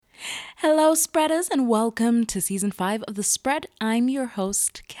Hello, spreaders, and welcome to season 5 of The Spread. I'm your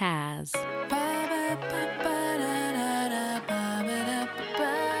host, Kaz.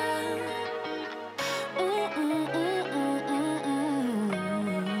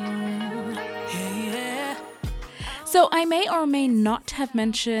 So I may or may not have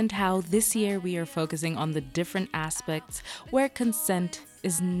mentioned how this year we are focusing on the different aspects where consent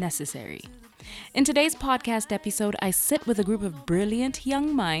is necessary. In today's podcast episode, I sit with a group of brilliant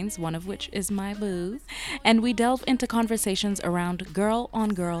young minds, one of which is my boo, and we delve into conversations around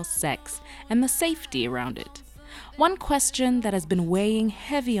girl-on-girl sex and the safety around it. One question that has been weighing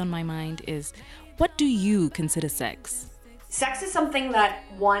heavy on my mind is, what do you consider sex? Sex is something that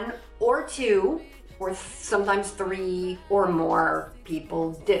one or two or sometimes three or more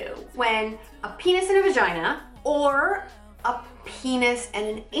people do. When a penis and a vagina, or a penis and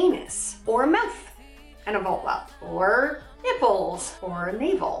an anus, or a mouth and a vulva, or nipples, or a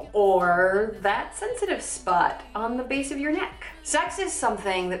navel, or that sensitive spot on the base of your neck. Sex is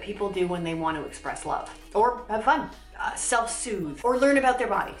something that people do when they want to express love, or have fun, self-soothe, or learn about their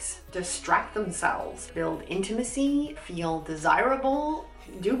bodies, distract themselves, build intimacy, feel desirable,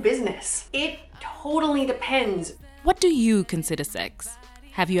 do business. It totally depends. What do you consider sex?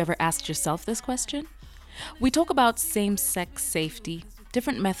 Have you ever asked yourself this question? We talk about same-sex safety,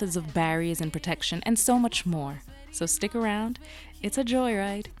 different methods of barriers and protection, and so much more. So stick around. It's a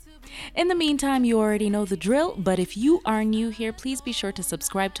joyride. In the meantime, you already know the drill, but if you are new here, please be sure to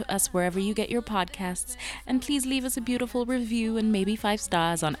subscribe to us wherever you get your podcasts, and please leave us a beautiful review and maybe 5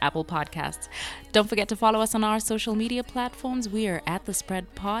 stars on Apple Podcasts. Don't forget to follow us on our social media platforms. We are at The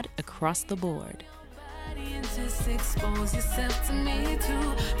Spread Pod across the board. Just expose yourself to me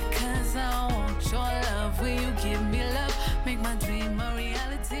too, because I want your love. Will you give me love? Make my dream a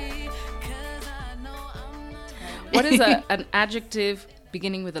reality, because I know I'm not. What is an adjective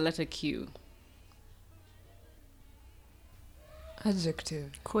beginning with the letter Q?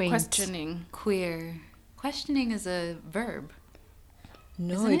 Adjective. Quaint. Questioning. Queer. Questioning is a verb.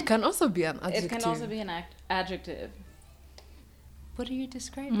 No, Isn't it it? can also be an adjective. It can also be an adjective. What are you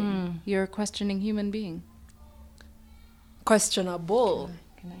describing? You're a questioning human being. questionable.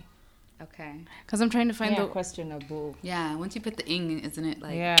 Okay. Because I'm trying to find the... Questionable. Yeah, once you put the ing, isn't it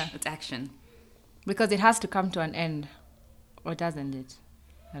like it's action? Because it has to come to an end. Or doesn't it?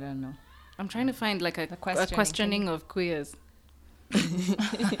 I don't know. I'm trying to find like a questioning of queers.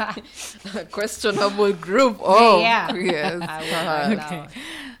 A questionable group of Yeah. queers. Okay.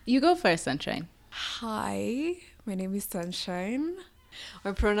 You go first, Sunshine. Hi, my name is Sunshine.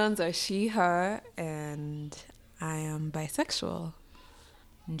 My pronouns are she, her, and I am bisexual.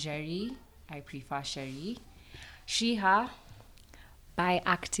 Jerry. I prefer Sherry. She, her. By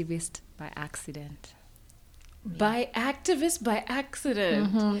activist, by accident. By activist by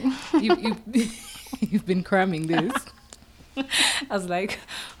accident. You've been cramming this. I was like,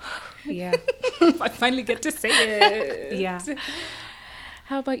 yeah. I finally get to say it. Yeah.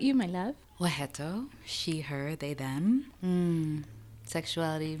 How about you, my love? Waheto. She, her, they, them.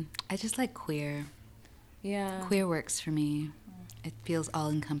 Sexuality. I just like queer. Yeah. Queer works for me. It feels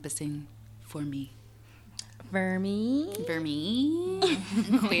all-encompassing for me. For me. For me,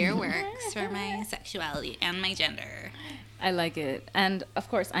 queer works for my sexuality and my gender. I like it. And of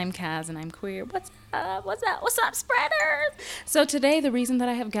course, I'm Kaz and I'm queer. What's up? What's up? What's up, spreaders? So today, the reason that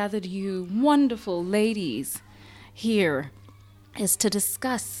I have gathered you wonderful ladies here is to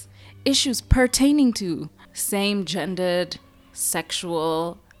discuss issues pertaining to same-gendered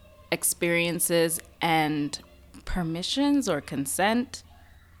sexual experiences and permissions or consent.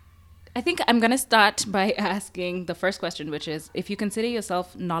 I think I'm going to start by asking the first question, which is if you consider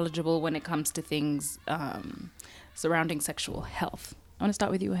yourself knowledgeable when it comes to things surrounding sexual health. I want to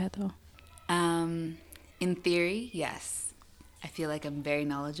start with you, Heather. In theory, yes. I feel like I'm very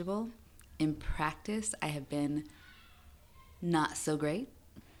knowledgeable. In practice, I have been not so great.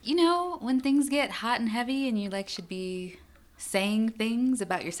 You know, when things get hot and heavy and you should be saying things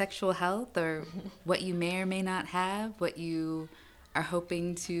about your sexual health or what you may or may not have, what you are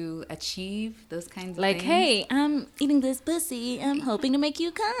hoping to achieve, those kinds of things. Hey, I'm eating this pussy. I'm hoping to make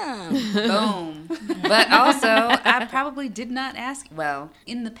you come. Boom. But also, I probably did not ask. Well,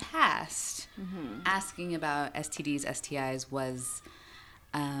 in the past, asking about STDs, STIs was,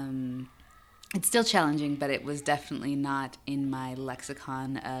 it's still challenging, but it was definitely not in my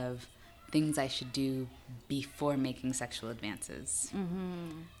lexicon of things I should do before making sexual advances.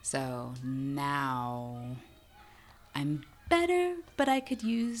 So now I'm better, but I could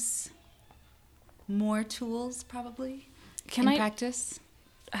use more tools probably in practice.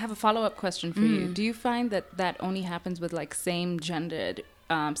 I have a follow-up question for you. Do you find that only happens with same-gendered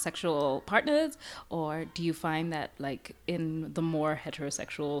sexual partners, or do you find that like in the more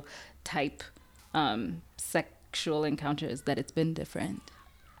heterosexual type sexual encounters that it's been different?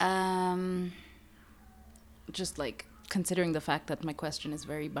 Just like considering the fact that my question is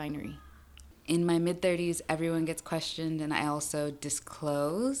very binary. In my mid-30s, everyone gets questioned, and I also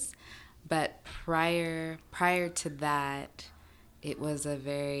disclose. But prior to that, it was a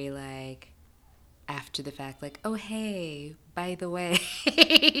very like after the fact, like, oh hey, by the way.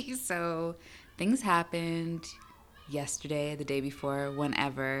 So things happened yesterday, the day before,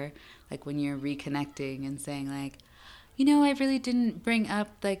 whenever, like when you're reconnecting and saying like, you know, I really didn't bring up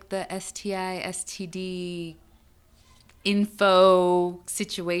like the STI, STD info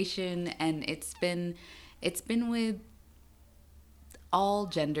situation, and it's been with all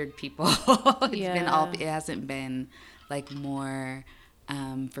gendered people. It hasn't been like more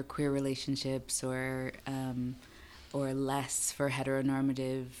for queer relationships or less for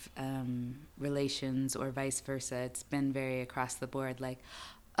heteronormative relations or vice versa. It's been very across the board, like,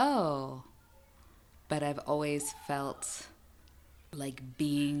 oh, but I've always felt like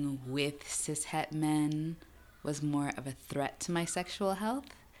being with cishet men was more of a threat to my sexual health.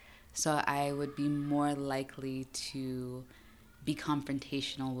 So I would be more likely to be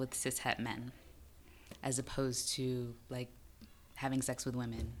confrontational with cishet men as opposed to like having sex with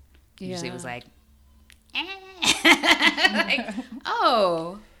women. Usually it was like, like,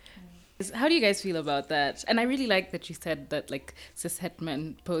 oh. How do you guys feel about that? And I really like that you said that like cishet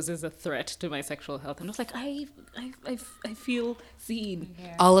men poses a threat to my sexual health. And I was like, I feel seen.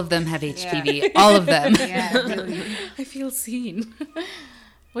 Yeah. All of them have HPV. All of them. Yeah, really. I feel seen.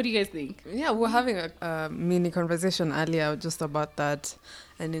 What do you guys think? Yeah, we're having a mini conversation earlier just about that,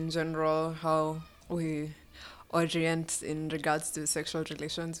 and in general how we orient in regards to sexual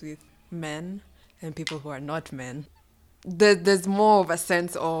relations with men and people who are not men. There's more of a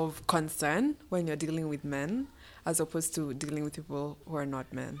sense of concern when you're dealing with men as opposed to dealing with people who are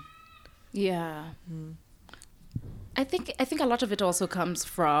not men. Yeah. I think a lot of it also comes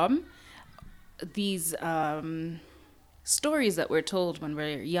from these stories that we're told when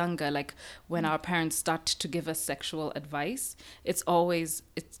we're younger, like when our parents start to give us sexual advice. It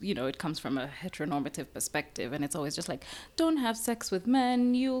comes from a heteronormative perspective, and it's always just like, don't have sex with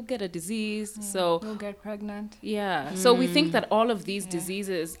men, you'll get a disease. Yeah, So you'll get pregnant. yeah, so we think that all of these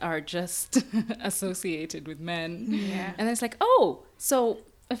diseases are just associated with men. Yeah. And then it's like, oh, so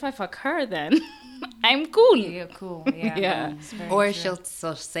if I fuck her, then I'm cool. You're cool. Yeah. Yeah. It's very Or true.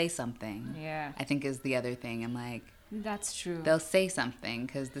 she'll say something. Yeah. I think is the other thing. I'm like, That's true. they'll say something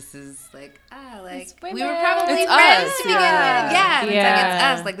because this is like, It's we women. were probably It's friends us, to begin with. Yeah. And it's like, Yeah.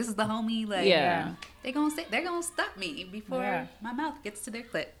 it's us. Like, this is the homie. Like, Yeah. they're gonna stop me before Yeah. my mouth gets to their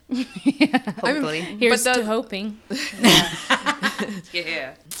clit. I mean, Hopefully. Here's But to does- hoping.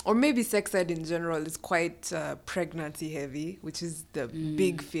 Yeah. Or maybe sex ed in general is quite pregnancy heavy, which is the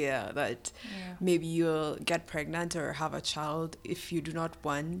big fear that Yeah. maybe you'll get pregnant or have a child if you do not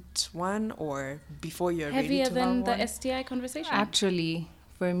want one or before you're Heavier ready to than have the one. STI conversation. Actually,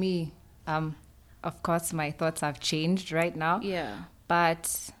 for me, of course, my thoughts have changed right now. Yeah.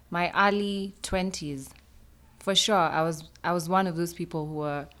 But my early 20s, for sure, I was one of those people who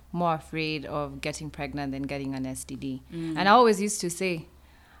were more afraid of getting pregnant than getting an STD. And I always used to say,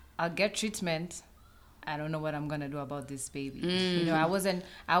 I'll get treatment. I don't know what I'm gonna do about this baby. You know, I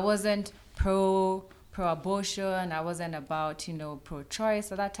wasn't pro abortion. I wasn't about,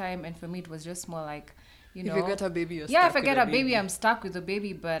 pro-choice at that time. And for me, it was just more like, If you get a baby, you're yeah, stuck if I with get a baby, I'm stuck with the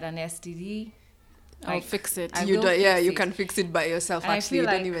baby. But an STD, I'll fix it. I you will do, yeah, fix you it. can fix it by yourself. And I Actually, feel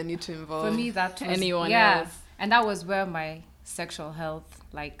you don't like even need to involve. For me, that was Anyone yeah. else. And that was where my sexual health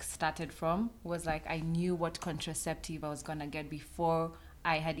started from. Was like I knew what contraceptive I was gonna get before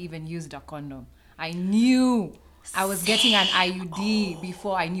I had even used a condom. I knew I was getting an IUD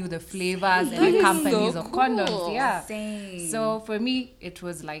before I knew the flavors and the companies of condoms. Yeah. Same. So for me, it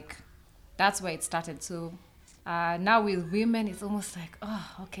was like that's where it started. So now with women, it's almost like,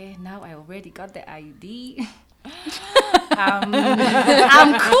 oh, okay, now I already got the IUD.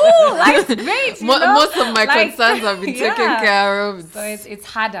 I'm cool. Life's great. Most of my concerns have been taken care of. So it's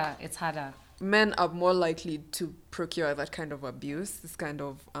harder. It's harder. Men are more likely to procure that kind of abuse, this kind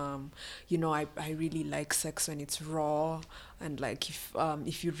of I really like sex when it's raw, and like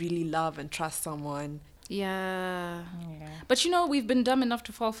if you really love and trust someone. Yeah. Yeah. But we've been dumb enough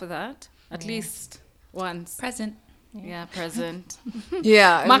to fall for that. At least once. Present. Yeah, present.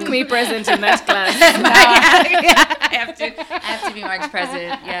 Yeah, Mark me present in that class. I have to be Mark's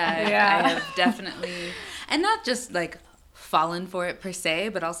present. Yeah. I have definitely, and not just like fallen for it per se,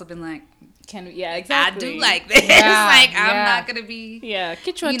 but also been like, Yeah, exactly. I do like this. Yeah, like, I'm yeah. not going to be, Yeah,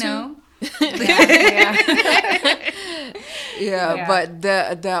 Kichwa you too. know. Yeah, Yeah. but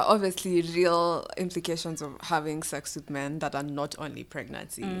there are obviously real implications of having sex with men that are not only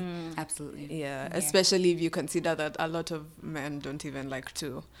pregnancy. Absolutely. Yeah, especially if you consider that a lot of men don't even like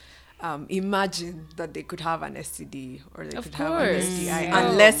to imagine that they could have an STD or they Of could have an course. STI No.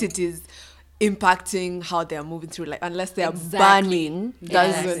 unless it is impacting how they are moving through, like unless they are Exactly. burning,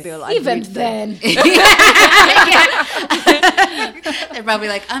 that's when they'll Even admit that. then. They're probably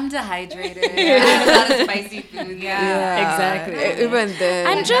like, I'm dehydrated. I had a lot of spicy food. Yeah, Exactly. Even then,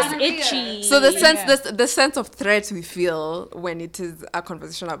 I'm just itchy. so the sense of threat we feel when it is a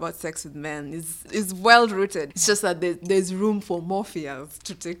conversation about sex with men is well rooted. It's just that there's room for more fears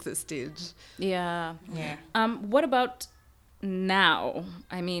to take the stage. Yeah. Yeah. What about now?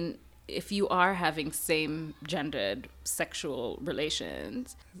 I mean, if you are having same-gendered sexual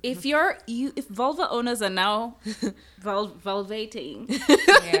relations, if vulva owners are now vulvating,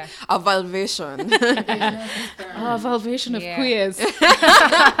 Yeah. A vulvation. vulvation of Yeah. queers,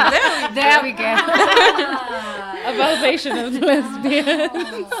 There we go. a vulvation of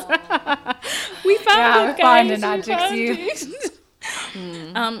lesbians. We found Yeah, it, we found guys. an adjective.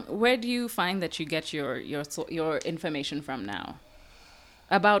 Where do you find that you get your information from now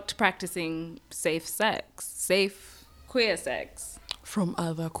about practicing safe queer sex? From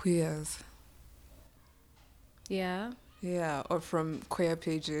other queers. Yeah. Yeah, or from queer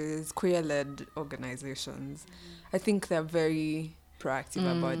pages, queer-led organizations. I think they're very proactive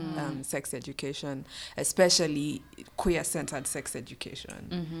about sex education, especially queer-centered sex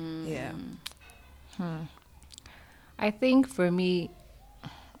education. Yeah. I think for me,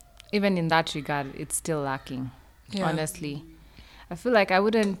 even in that regard, it's still lacking, Yeah. honestly. I feel like I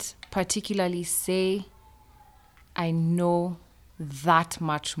wouldn't particularly say I know that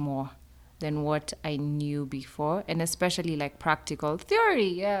much more than what I knew before, and especially like practical theory,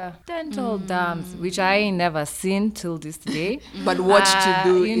 yeah. Dental dams, which I ain't never seen till this day. But what to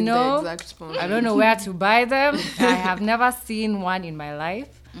do you in know, the exact moment. I don't know where to buy them. I have never seen one in my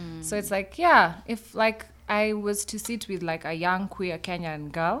life. So it's like, yeah, if like I was to sit with like a young queer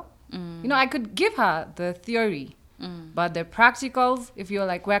Kenyan girl, you know, I could give her the theory. But the practicals, if you're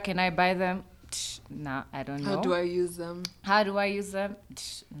like, where can I buy them? Nah, I don't know. How do I use them? How do I use them?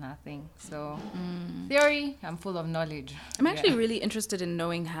 Nothing. So, theory, I'm full of knowledge. I'm actually really interested in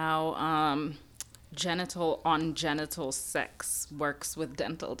knowing how genital on genital sex works with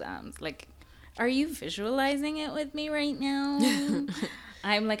dental dams. Like, are you visualizing it with me right now?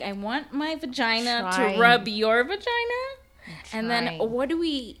 I'm like, I want my vagina Trying. to rub your vagina. And then trying. what do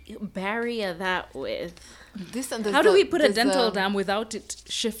we barrier that with? And How do we put a dental dam without it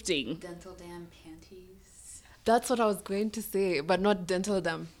shifting? Dental dam panties. That's what I was going to say, but not dental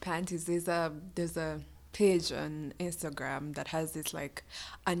dam panties. There's a page on Instagram that has this like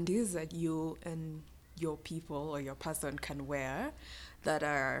undies that you and your people or your person can wear that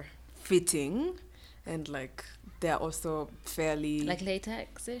are fitting and like they're also fairly Like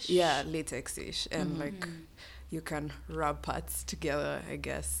latex-ish? latex-ish and like you can rub parts together, I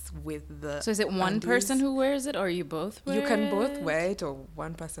guess, with the So is it one undies. person who wears it or you both wear You can both it? wear it or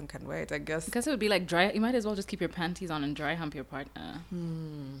one person can wear it, I guess. Because it would be like dry. You might as well just keep your panties on and dry hump your partner. I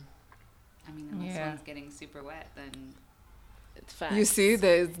mean, unless Yeah. one's getting super wet, then It's facts. You see,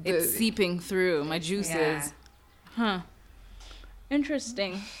 there's It's seeping through my juices. Yeah. Huh.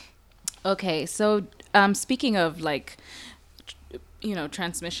 Interesting. Okay, so speaking of like,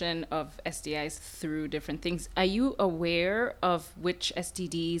 transmission of STIs through different things, are you aware of which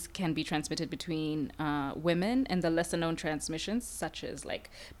STDs can be transmitted between women and the lesser known transmissions, such as like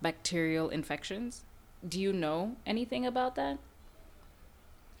bacterial infections? Do you know anything about that?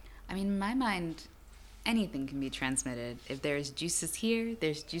 I mean, in my mind, anything can be transmitted. If there's juices here,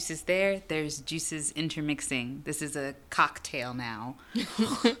 there's juices there, there's juices intermixing. This is a cocktail now.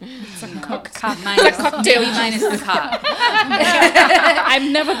 It's a cocktail. Minus the cock.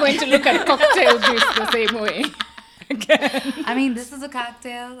 I'm never going to look at cocktail juice the same way. I mean, this is a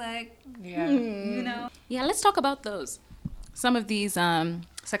cocktail, like, Yeah. you know. Yeah, let's talk about those. Some of these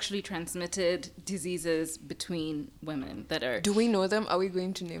sexually transmitted diseases between women that are... Do we know them? Are we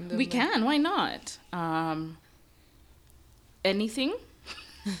going to name them? We can, why not? Anything?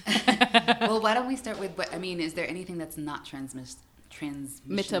 Well, why don't we start with what, I mean, is there anything that's not Transmittable.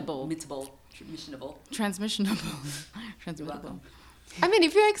 transmissionable? Transmittable. I mean,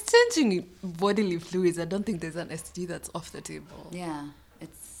 if you're exchanging bodily fluids, I don't think there's an STD that's off the table. Yeah,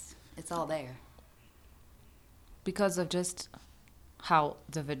 it's all there. Because of just how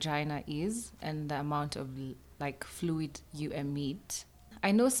the vagina is and the amount of like fluid you emit,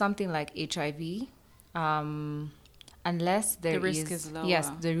 I know something like HIV, unless there The risk is lower. Yes,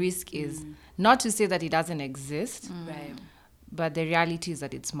 the risk is not to say that it doesn't exist, Right. but the reality is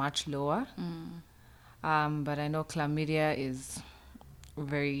that it's much lower. But I know chlamydia is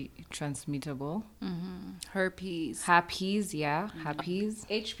very transmittable. Herpes. Herpes, herpes.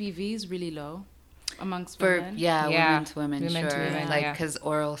 HPV is really low amongst For women. Yeah, women to women, women to sure. women, Like yeah. because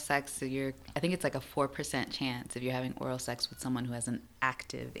oral sex, so I think it's like a 4% chance if you're having oral sex with someone who has an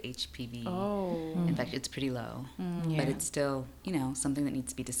active HPV infection. It's pretty low, but Yeah. it's still something that needs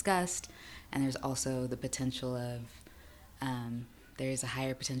to be discussed. And there's also the potential of there is a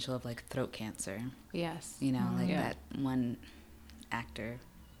higher potential of like throat cancer. Yes. Like Yeah. that one actor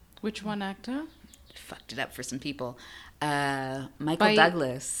Which one actor? fucked it up for some people. Michael By-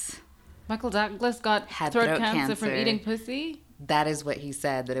 Douglas. Michael Douglas got Had throat throat cancer from cancer. eating pussy. That is what he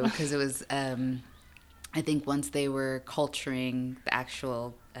said, that it was because it was, I think once they were culturing the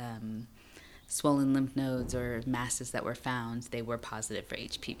actual swollen lymph nodes or masses that were found, they were positive for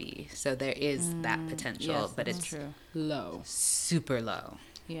HPV. So there is that potential, Yes, but that's it's true. Low. super low.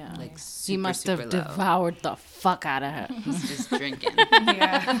 Yeah. Like He super, must have super low. devoured the fuck out of her. He's just drinking.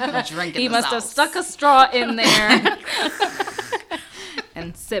 Yeah. Drinking He the must have sauce. stuck a straw in there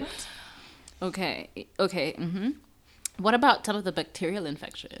and sipped. Okay. What about some of the bacterial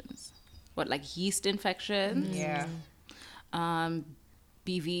infections? What, like yeast infections? Yeah.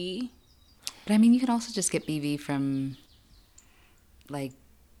 BV? But I mean, you can also just get BV from, like,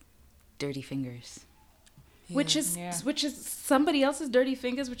 dirty fingers. Which is Yeah. somebody else's dirty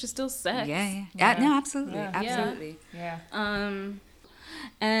fingers, which is still sex. Yeah. Yeah. No, absolutely. Yeah. Absolutely. Yeah.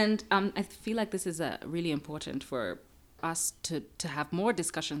 And I feel like this is really important for us to have more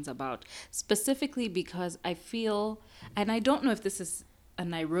discussions about, specifically because I feel, and I don't know if this is a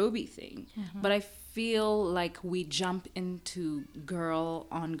Nairobi thing, but I feel like we jump into girl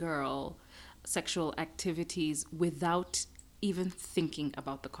on girl sexual activities without even thinking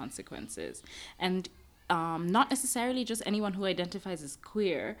about the consequences. And not necessarily just anyone who identifies as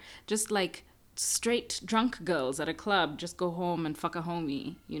queer, just like straight drunk girls at a club just go home and fuck a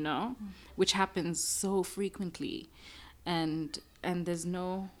homie, which happens so frequently. And there's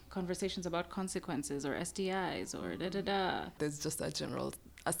no conversations about consequences or STIs or da-da-da. There's just a general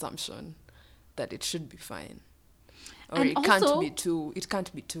assumption that it should be fine. Or And it can't also- be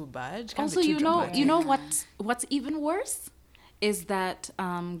too bad. It can't Also, be too dramatic. what's even worse is that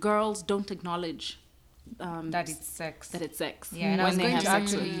girls don't acknowledge That it's sex. that it's sex. Yeah, and I was when they going to have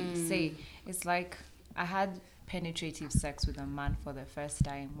sex. actually say, it's like I had penetrative sex with a man for the first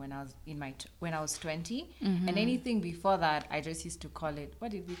time when I was when I was 20, and anything before that, I just used to call it.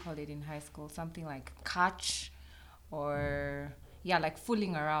 What did we call it in high school? Something like catch, or like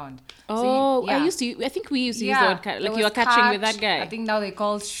fooling around. Oh, yeah. I think we used to use the word there like you was were catching with that catch. guy. I think now they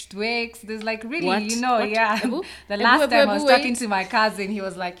call Twix. There's like really, What? What? yeah. Who? The Who, last who, time I was who, talking wait. to my cousin, he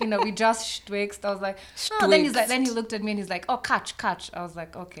was like, we just Twixed. I was like, oh. Then he looked at me and he's like, oh, catch. I was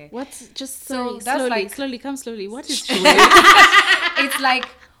like, okay. What's just So sorry, that's slowly, like- slowly, come slowly. What is It's like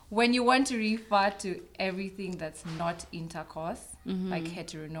when you want to refer to everything that's not intercourse, like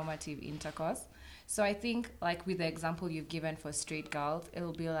heteronormative intercourse. So I think, like with the example you've given for straight girls,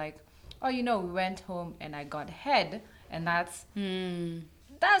 it'll be like, oh, we went home and I got head, and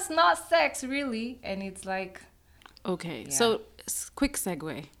that's not sex really. And it's like, Okay, Yeah. so quick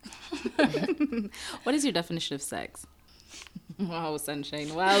segue. What is your definition of sex? Wow,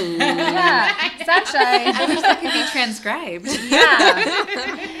 sunshine. Wow. sunshine. I wish that could be transcribed.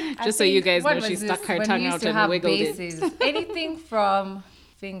 Yeah. Just so you guys know, she stuck her tongue out and wiggled it. Anything from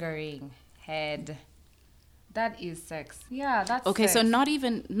fingering, head, that is sex. Yeah, that's Okay, so sex. not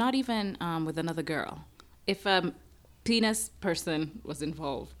even with another girl. If a penis person was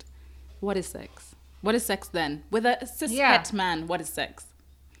involved, what is sex? What is sex then? With a cis het man, what is sex?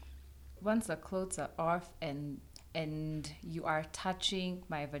 Once the clothes are off and you are touching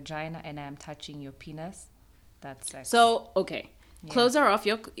my vagina and I'm touching your penis, that's sex. So, okay. Clothes are off.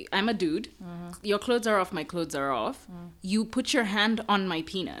 I'm a dude. Your clothes are off. My clothes are off. You put your hand on my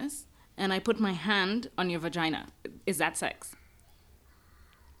penis, and I put my hand on your vagina. Is that sex?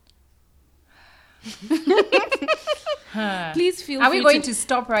 Please feel Are free we going to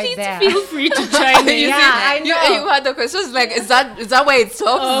stop right please there? feel free to chime in. Yeah, I know. You had the questions like, is that where it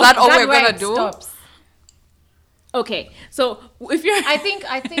stops? Is that all That we're where gonna it do? stops. Okay, so if you're... I think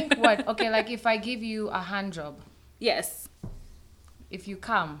what? Okay, like if I give you a hand job, Yes. if you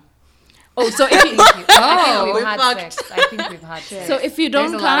come, Oh, so if you... I think we've we're had fucked. sex. I think we've had sex. So if you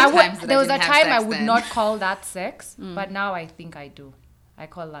don't There's a lot come... of times that I There was a didn't have time I sex would then. not call that sex, but now I think I do. I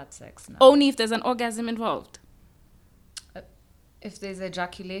call that sex now. Only if there's an orgasm involved. If there's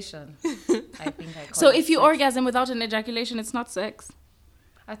ejaculation, I think I call So it if you sex. orgasm without an ejaculation, it's not sex.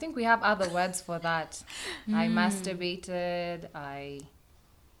 I think we have other words for that. I masturbated.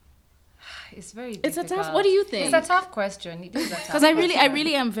 It's very It's a difficult. tough. What do you think? It's a tough question. It is a tough Because I question.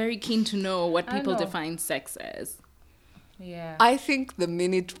 really am very keen to know what I people know. define sex as. Yeah. I think the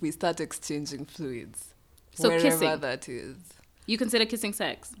minute we start exchanging fluids, So wherever kissing. that is. You consider kissing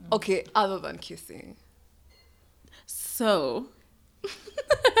sex. Okay, other than kissing. So,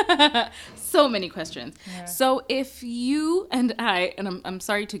 so many questions. Yeah. So if you and I, and I'm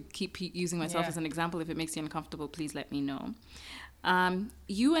sorry to keep using myself Yeah. as an example, if it makes you uncomfortable, please let me know.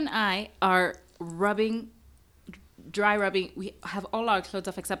 You and I are dry rubbing. We have all our clothes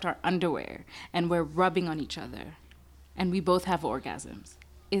off except our underwear, and we're rubbing on each other, and we both have orgasms.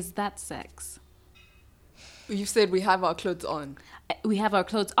 Is that sex? You said we have our clothes on. We have our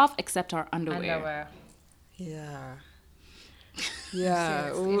clothes off except our Underwear. Yeah.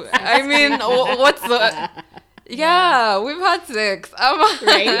 Yeah. Seriously, I mean, what's the... Yeah, we've had sex.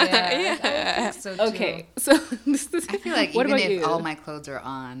 Right? Yeah. So too. Okay, so this is. I feel like what even about if you? all my clothes are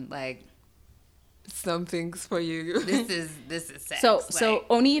on, like Some things for you. this is sex. So like,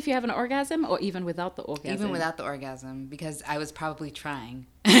 only if you have an orgasm, or even without the orgasm. even without the orgasm, because I was probably trying.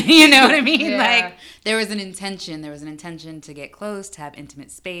 You know what I mean? Yeah. Like there was an intention to get close, to have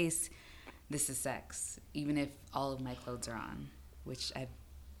intimate space. This is sex, even if all of my clothes are on, which I've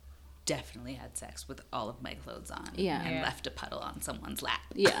definitely had sex with all of my clothes on. Yeah. And Yeah. left a puddle on someone's lap.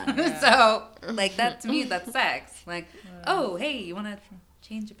 Yeah. So like that to me, that's sex. Like, oh hey, you want to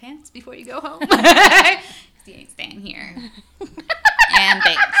change your pants before you go home? 'Cause you ain't staying here. And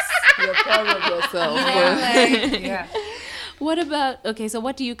thanks. You're proud of yourself. You know, like, Yeah. What about so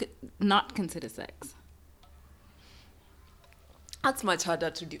what do you not consider sex? That's much harder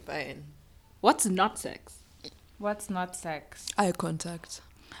to define. What's not sex? What's not sex? Eye contact.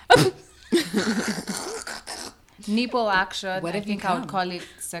 Nipple action. What I have you think I would come? call it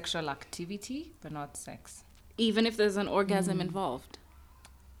sexual activity, but not sex. Even if there's an orgasm involved.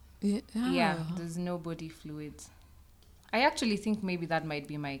 Yeah, there's no body fluids. I actually think maybe that might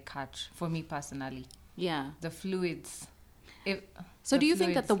be my catch for me personally. Yeah. The fluids. So The do you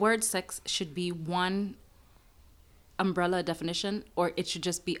think that the fluids. word sex should be one umbrella definition, or it should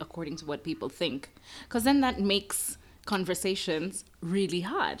just be according to what people think? Because then that makes conversations really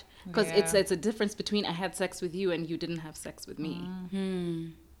hard. Because Yeah. it's a difference between I had sex with you and you didn't have sex with me.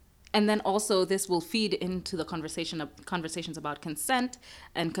 And then also this will feed into the conversations about consent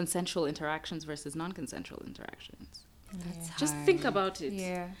and consensual interactions versus non-consensual interactions. Just think about it.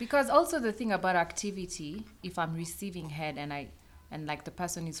 Yeah, because also the thing about activity, if I'm receiving head and like the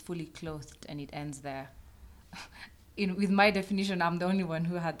person is fully clothed and it ends there, with my definition, I'm the only one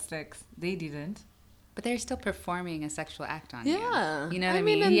who had sex. They didn't. but they're still performing a sexual act on Yeah. you. You know what I I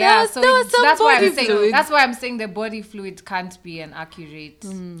mean, mean? and Yeah, there was some that's why body I'm saying fluid. that's why I'm saying the body fluid can't be an accurate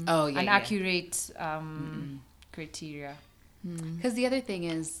Oh yeah. accurate criteria. Because the other thing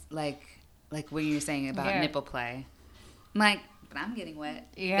is like what you're saying about Yeah. nipple play. I'm like, but I'm getting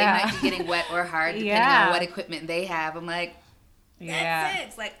wet. Yeah. They might be getting wet or hard depending Yeah. on what equipment they have. I'm like, that's Yeah, it.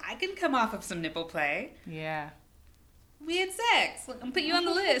 It's like I can come off of some nipple play. yeah, We had sex. Look, I'm putting you on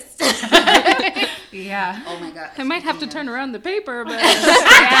the list. yeah, Oh my god. I might have to turn around the paper, but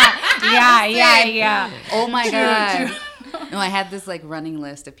yeah. Oh my god. No, I had this like running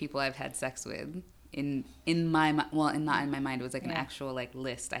list of people I've had sex with in my not in my mind. It was like an Yeah. actual like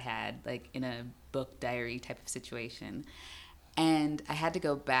list I had like in a book diary type of situation. And I had to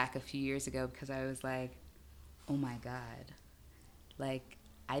go back a few years ago because I was like, oh my god. Like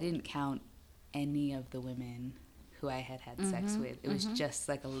I didn't count any of the women who I had sex with. It was just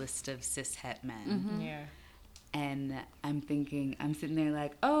like a list of cis-het men. Yeah. And I'm sitting there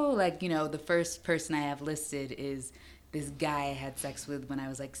like, oh, like, you know, the first person I have listed is this guy I had sex with when I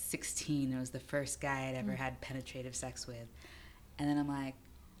was like 16. It was the first guy I'd ever had penetrative sex with. And then I'm like,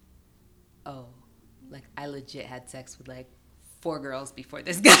 oh, like I legit had sex with like 4 girls before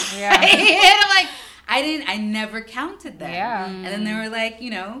this guy. Yeah. And I'm like, I never counted them. Yeah. And then there were like, you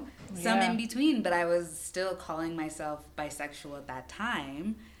know, some Yeah. in between, but I was still calling myself bisexual at that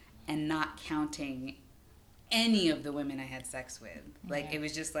time and not counting any of the women I had sex with. Like, Yeah. it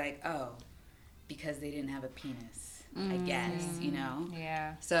was just like, oh, because they didn't have a penis, I guess, you know?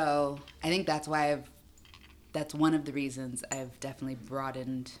 Yeah. So I think that's why that's one of the reasons I've definitely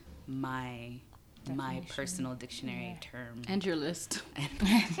broadened my personal dictionary term. and your list.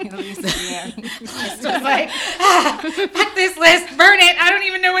 Yeah. It's just like, fuck this list, burn it. I don't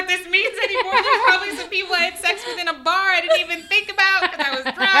even know what this means anymore. There's probably some people I had sex with in a bar I didn't even think about because I was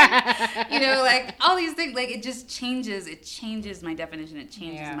drunk. You know, like all these things, like it just changes. It changes my definition. It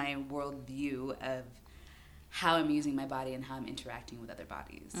changes Yeah. my worldview of how I'm using my body and how I'm interacting with other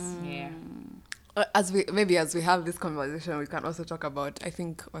bodies. Yeah. As we have this conversation, we can also talk about. I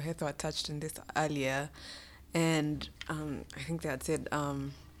think Ohetho touched on this earlier, and I think they had said,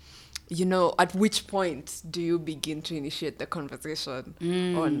 at which point do you begin to initiate the conversation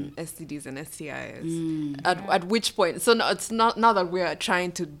on STDs and STIs? At which point? So it's not now that we are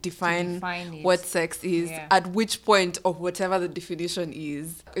trying to define it. what sex is. Yeah. At which point of whatever the definition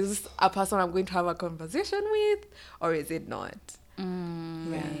is this a person I'm going to have a conversation with, or is it not?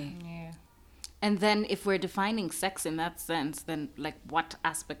 Right. Yeah. And then if we're defining sex in that sense, then like what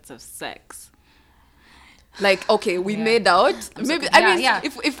aspects of sex? Like, okay, we Yeah. made out. Maybe I mean, yeah.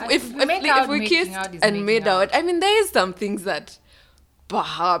 if We make out, we making kissed out is and making made out, out. I mean, there is some things that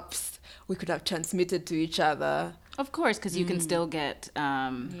perhaps we could have transmitted to each other. Of course, because you can still get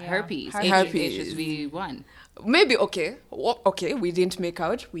herpes, Herpes. HSV1. Maybe okay, we didn't make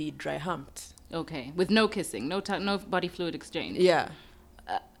out. We dry humped. Okay, with no kissing, no body fluid exchange. Yeah.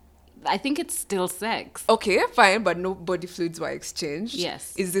 I think it's still sex. Okay, fine, but no body fluids were exchanged.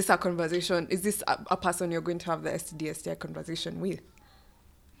 Yes. Is this a conversation? Is this a person you're going to have the STD STI conversation with?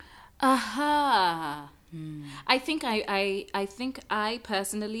 Aha. I think I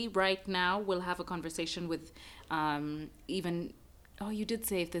personally right now will have a conversation with even. Oh, you did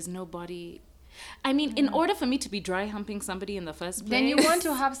say if there's no body. I mean, in order for me to be dry humping somebody in the first place, Then you want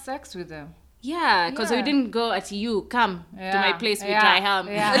to have sex with them. yeah, because we Yeah. didn't go at you. Come to my Yeah. place with Yeah. dry hump.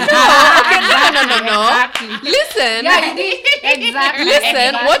 Yeah. No. Listen. Yeah, you did. Exactly. Listen,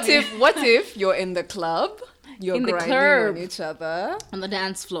 Exactly. what if you're in the club, you're In the grinding club. on each other, On the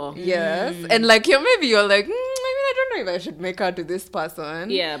dance floor. yes, and like you're like, I mean, I don't know if I should make out to this person.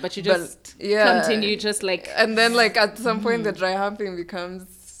 Yeah, but you just yeah. continue just like And then like at some point the dry humping becomes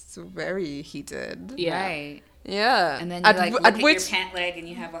very heated. yeah. Right. Yeah. And then you like look at at which your pant leg and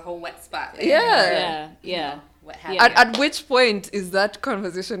you have a whole wet spot there. Yeah, yeah. What Yeah. happened? at which point is that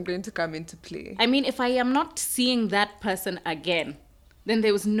conversation going to come into play? I mean, if I am not seeing that person again, then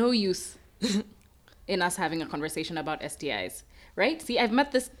there was no use in us having a conversation about STIs, right? See, I've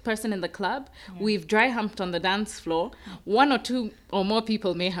met this person in the club. We've dry humped on the dance floor. One or two or more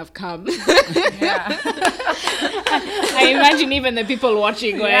people may have come. I imagine even the people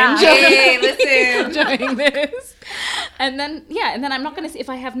watching were Hey, listen. enjoying this. And then I'm not going to see, if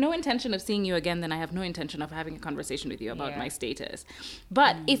I have no intention of seeing you again, then I have no intention of having a conversation with you about Yeah. my status.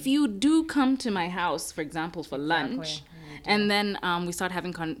 But if you do come to my house, for example, for lunch, and then we start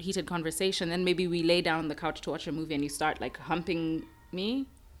having heated conversation, then maybe we lay down on the couch to watch a movie and you start like humping me.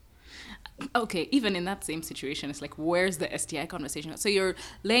 Okay, even in that same situation, it's like, where's the STI conversation? So you're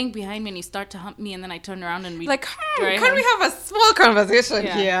laying behind me and you start to hump me, and then I turn around and we Like, dry can we hump. have a small conversation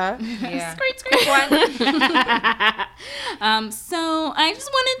Yeah. here? Yeah. Scrape one. So I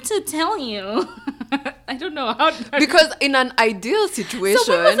just wanted to tell you. I don't know how. Because in an ideal situation,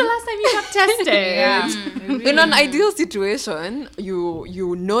 So when was the last time you got tested? Yeah. in an ideal situation,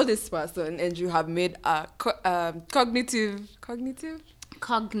 you know this person and you have made a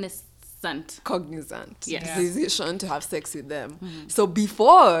cognizant Yes. decision to have sex with them. So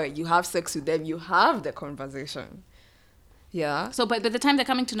before you have sex with them, you have the conversation. Yeah. So by the time they're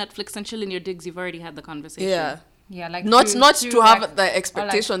coming to Netflix and chilling your digs, you've already had the conversation. Yeah. Yeah, like Not to have like- the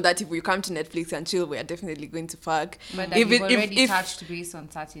expectation that if we come to Netflix and chill, we are definitely going to fuck. But that you've already touched base on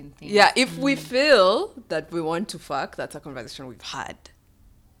certain things. Yeah, if we feel that we want to fuck, that's a conversation we've had.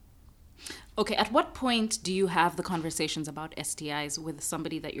 Okay, at what point do you have the conversations about STIs with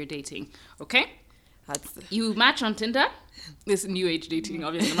somebody that you're dating? Okay? That's You match on Tinder. This is new age dating,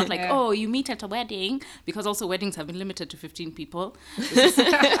 obviously. I'm not like, Yeah. oh, you meet at a wedding, because also weddings have been limited to 15 people.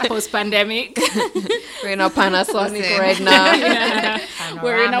 Post-pandemic. we're in a Panasonic Listen. right now.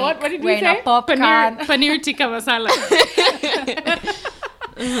 We're in a what? What did We're we in say? a popcorn. Paneer tikka masala.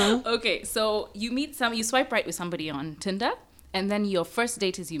 Okay, so you swipe right with somebody on Tinder, and then your first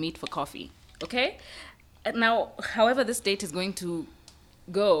date is you meet for coffee. Okay? Now, however this date is going to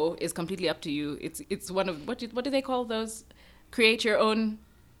go is completely up to you. It's one of what do they call those? Create your own.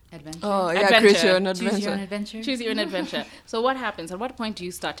 Adventure. Oh, yeah, Adventure. create your own Choose your own adventure. adventure. Choose your own adventure. So what happens? At what point do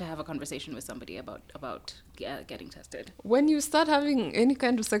you start to have a conversation with somebody about getting tested? When you start having any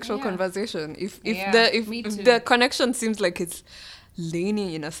kind of sexual Yeah. conversation, if Yeah, me if too. the connection seems like it's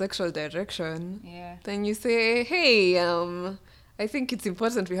leaning in a sexual direction, Yeah. then you say, hey, I think it's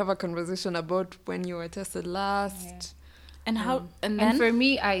important we have a conversation about when you were tested last. Yeah. And how? And And then for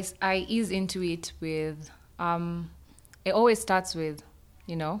me, I ease into it with, it always starts with,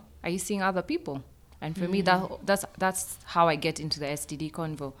 are you seeing other people? And for me, that's how I get into the STD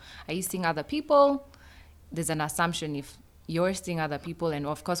convo. Are you seeing other people? There's an assumption if you're seeing other people, and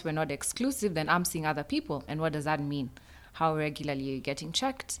of course we're not exclusive, then I'm seeing other people. And what does that mean? How regularly are you getting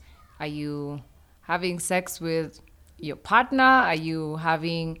checked? Are you having sex with your partner? Are you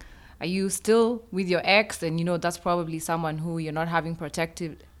still with your ex? And that's probably someone who you're not having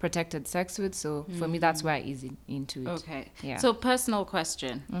protected sex with. So for me, that's where I ease into it. Okay. Yeah. So personal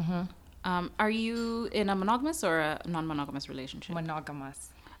question. Are you in a monogamous or a non-monogamous relationship? Monogamous.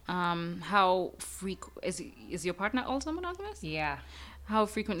 How is your partner also monogamous? Yeah. How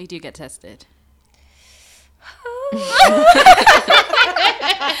frequently do you get tested? The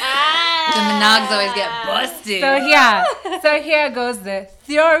monogs always get busted. So here goes the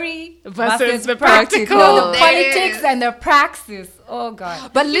theory versus the practical. the There it politics is. and the praxis. Oh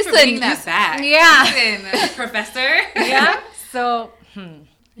God. But listen, bring that back. Yeah. Listen, Professor. Yeah. So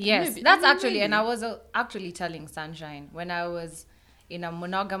yes, that's actually, and I was actually telling Sunshine when I was in a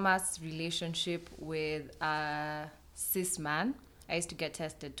monogamous relationship with a cis man, I used to get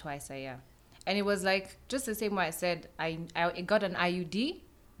tested twice a year. And it was like just the same way I said I got an IUD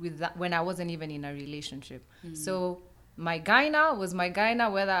with that when I wasn't even in a relationship. So my gyna was my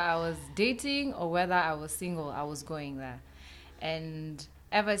gyna whether I was dating or whether I was single, I was going there. And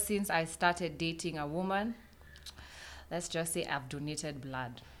ever since I started dating a woman, let's just say I've donated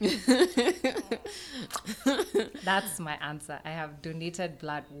blood. That's my answer. I have donated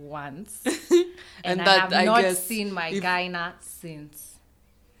blood once. and I that, have not guess, seen my gyna since.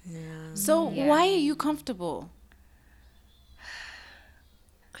 Yeah. So why are you comfortable?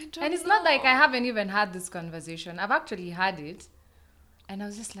 And it's not like I haven't even had this conversation. I've actually had it. And I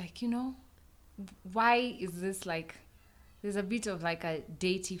was just like, why is this like, there's a bit of like a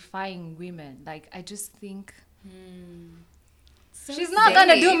datifying women. Like, I just think she's not going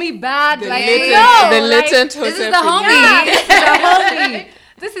to do me bad. The like, latent This is the Hotep in homie. you. Yeah, this is a homie.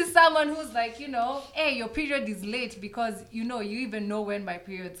 This is someone who's like, hey, your period is late because, you even know when my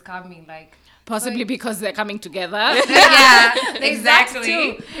period's coming. Like, Possibly because they're coming together. Yeah, there's that exactly.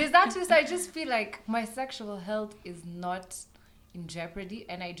 too. There's that too. So I just feel like my sexual health is not in jeopardy.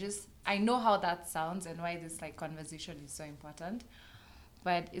 And I know how that sounds and why this like conversation is so important.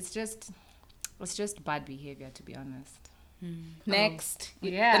 But it's just bad behavior, to be honest. Next.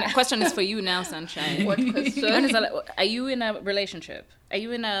 Yeah. The next question is for you now, Sunshine. What question? When is that, are you in a relationship? Are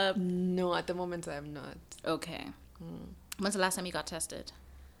you in a... No, at the moment I am not. Okay. When's the last time you got tested?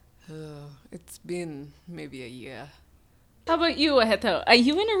 It's been maybe a year. How about you, Aheto? Are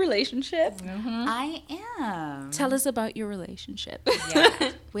you in a relationship? I am. Tell us about your relationship.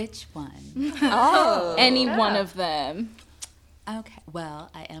 Yeah. Which one? Any one of them. Okay. Well,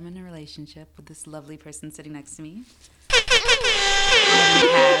 I am in a relationship with this lovely person sitting next to me.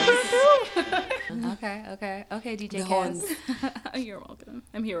 Okay, DJ Kaz. You're welcome.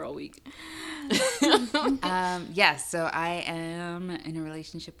 I'm here all week. Yes, so I am in a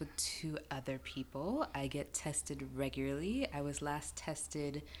relationship with 2 other people. I get tested regularly. I was last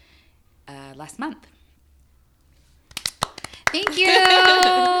tested last month. Thank you.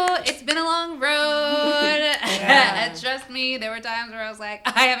 It's been a long road. Trust me, there were times where I was like,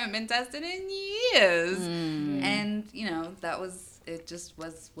 I haven't been tested in years. And, it just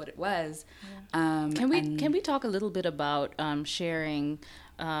was what it was. Can we talk a little bit about sharing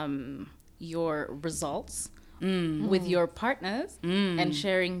your results with your partners and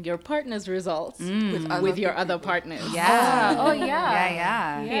sharing your partner's results with your other partners? Yeah. Oh,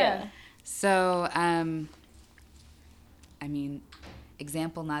 yeah. Yeah. So,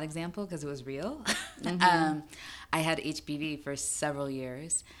 example, not example, because it was real. I had HPV for several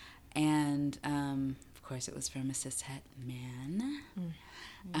years, and of course it was from a cishet man,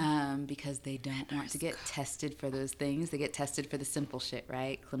 because they don't want to get tested for those things. They get tested for the simple shit,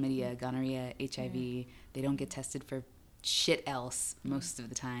 right? Chlamydia, gonorrhea, HIV. They don't get tested for shit else most of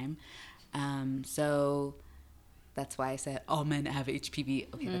the time. So that's why I said all men have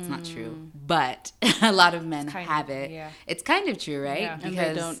HPV. Okay, that's not true, but a lot of men have it. Yeah. It's kind of true, right? Yeah. And Because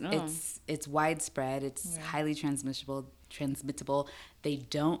they don't know. it's widespread. It's highly transmissible. They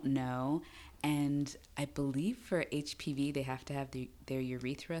don't know, and I believe for HPV they have to have their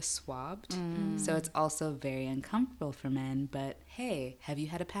urethra swabbed. So it's also very uncomfortable for men. But hey, have you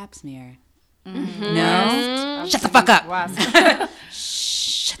had a Pap smear? No. Shut the fuck up.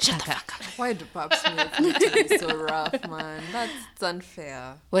 Shut the fuck up. Why do Pap smears need to be so rough, man? That's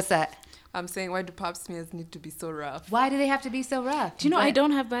unfair. What's that? I'm saying, why do Pap smears need to be so rough? Why do they have to be so rough? Do you know, I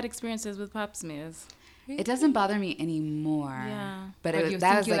don't have bad experiences with Pap smears. It doesn't bother me anymore. Yeah. But But it, you that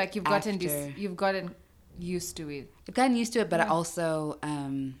think was you're like you've after. gotten used to it. I've gotten used to it, but I also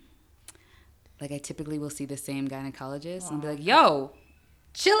Like I typically will see the same gynecologist and be like, yo,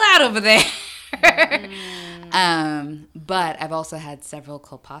 chill out over there. But I've also had several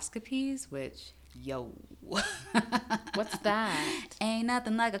colposcopies, which, yo. What's that? Ain't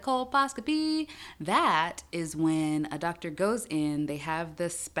nothing like a colposcopy. That is when a doctor goes in, they have the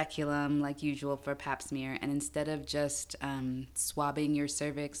speculum like usual for pap smear, and instead of just swabbing your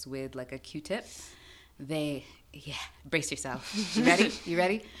cervix with like a Q-tip, brace yourself. You ready? You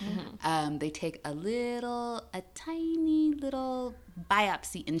ready? They take a tiny little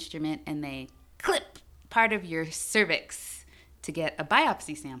biopsy instrument and they clip part of your cervix to get a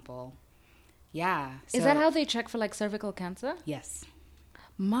biopsy sample. Yeah. Is that how they check for like cervical cancer? Yes.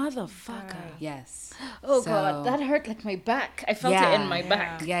 Motherfucker. Yes. Oh So- God, that hurt like my back. I felt it in my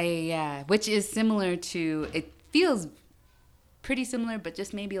back. Yeah. Which is similar to, it feels pretty similar, but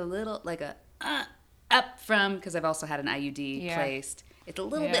just maybe a little like a up from, because I've also had an IUD placed. It's a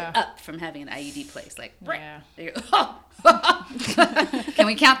little bit up from having an IUD placed. Like, there you go. Can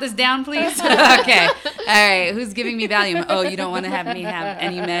we count this down, please? Okay. All right. Who's giving me Valium? Oh, you don't want to have me have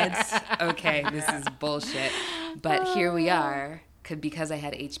any meds? Okay. This is bullshit. But here we are. Because I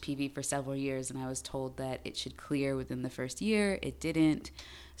had HPV for several years and I was told that it should clear within the first year. It didn't.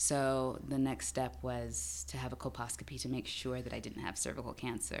 So the next step was to have a colposcopy to make sure that I didn't have cervical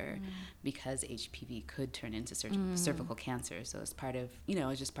cancer because HPV could turn into cervical cancer. So it's part of,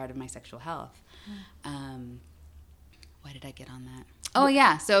 it's just part of my sexual health. Why did I get on that? Oh,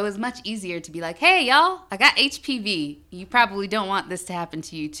 yeah. So it was much easier to be like, hey, y'all, I got HPV. You probably don't want this to happen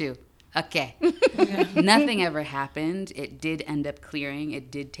to you, too. Okay. Nothing ever happened. It did end up clearing. It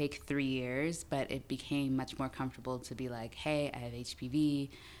did take 3 years, but it became much more comfortable to be like, hey, I have HPV.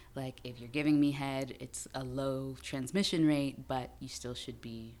 Like, if you're giving me head, it's a low transmission rate, but you still should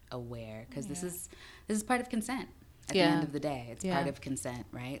be aware because this is part of consent at the end of the day. It's part of consent,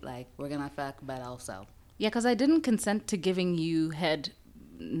 right? Like, we're going to fuck, but also. Yeah, because I didn't consent to giving you head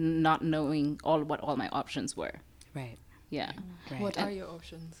not knowing what all my options were. Right. Yeah. Right. What are your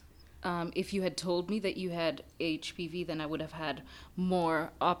options? If you had told me that you had HPV, then I would have had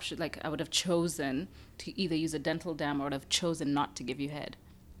more options. Like, I would have chosen to either use a dental dam or would have chosen not to give you head,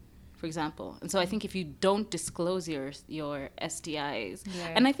 for example. And so I think if you don't disclose your STIs,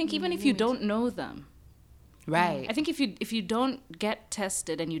 and I think even if you don't know them, Right. I think if you don't get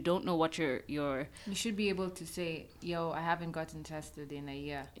tested and you don't know what your You should be able to say, yo, I haven't gotten tested in a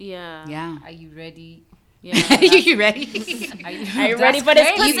year. Yeah. Are you ready? Yeah. You ready? Are you ready for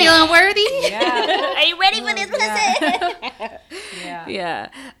this You feeling worthy? Yeah. Are you ready for this Yeah. Yeah. Yeah,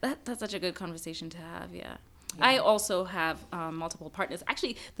 that's such a good conversation to have. Yeah. I also have multiple partners.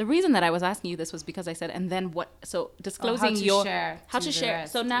 Actually, the reason that I was asking you this was because I said, and then what? So disclosing how to share.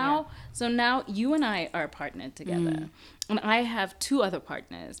 Rest. So now you and I are partnered together, and I have 2 other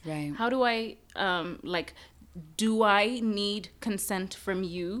partners. Right. How do I do I need consent from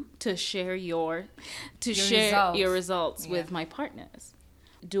you to share your results with my partners?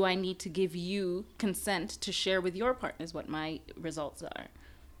 Do I need to give you consent to share with your partners what my results are?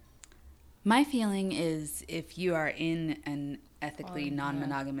 My feeling is if you are in an ethically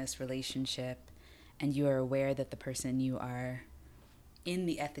non-monogamous relationship and you are aware that the person you are in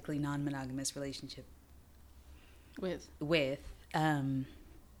the ethically non-monogamous relationship with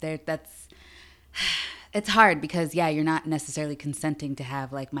it's hard because you're not necessarily consenting to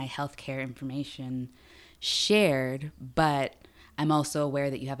have like my healthcare information shared, but I'm also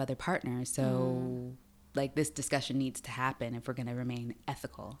aware that you have other partners. So like this discussion needs to happen if we're going to remain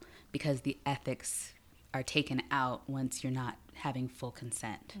ethical, because the ethics are taken out once you're not having full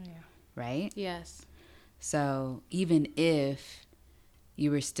consent. Right? Yes. So even if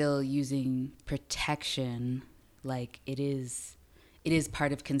you were still using protection, like it is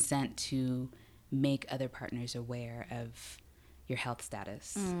part of consent to make other partners aware of your health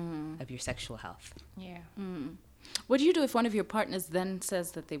status, of your sexual health. Yeah. What do you do if one of your partners then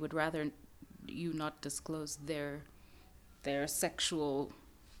says that they would rather you not disclose their sexual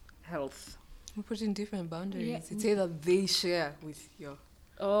health? We put in different boundaries. It's either they share with your...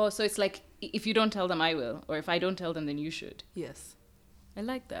 Oh, so it's like, if you don't tell them, I will. Or if I don't tell them, then you should. Yes. I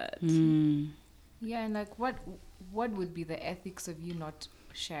like that. Yeah, and like what would be the ethics of you not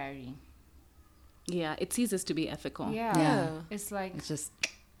sharing? Yeah, it ceases to be ethical. Yeah. It's like... It's just...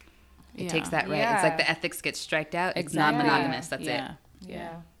 It takes that right. It's like the ethics get striked out. It's Exactly. non-monogamous. That's it.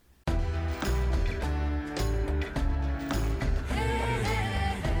 Yeah.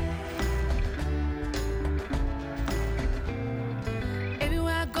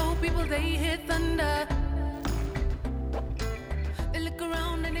 Everywhere I go, people they hear thunder. They look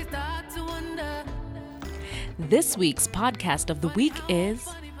around and they start to wonder. This week's podcast of the week is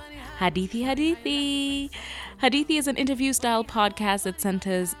Hadithi Hadithi. Hadithi is an interview-style podcast that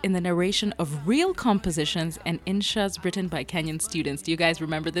centers in the narration of real compositions and inshas written by Kenyan students. Do you guys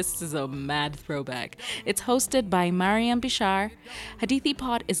remember this? This is a mad throwback. It's hosted by Mariam Bishar. Hadithi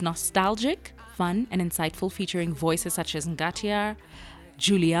Pod is nostalgic, fun, and insightful, featuring voices such as Ngatiar,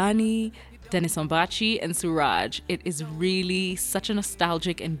 Giuliani, Dennis Ombachi, and Suraj. It is really such a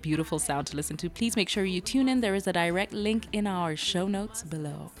nostalgic and beautiful sound to listen to. Please make sure you tune in. There is a direct link in our show notes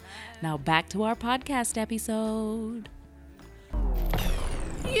below. Now back to our podcast episode.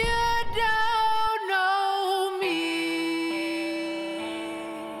 You don't know me.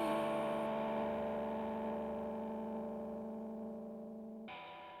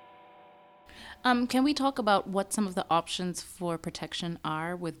 Can we talk about what some of the options for protection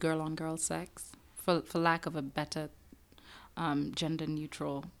are with girl-on-girl sex, for lack of a better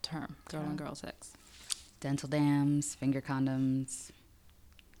gender-neutral term, girl-on-girl sex? Dental dams, finger condoms.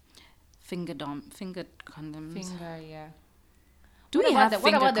 Finger condoms. Finger, yeah. Do What we about have the,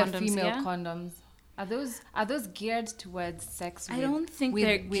 what finger about the condoms? female Yeah? condoms? Are those geared towards sex? I with, don't think with,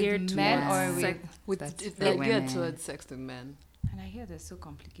 they're with geared men towards or sex. with. That's for They're geared women. towards sex with men. And I hear they're so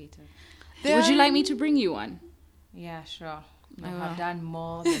complicated. Would you like me to bring you one? Yeah, sure. I Oh. have done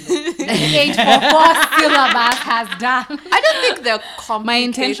more than the 844 syllabus has done. I don't think they're complicated. My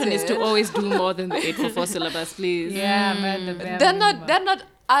intention is to always do more than the 844 syllabus, please. Yeah, man, the bare They're minimum. not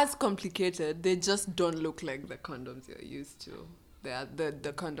as complicated. They just don't look like the condoms you're used to. They are the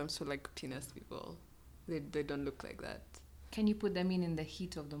condoms for like penis people. They don't look like that. Can you put them in the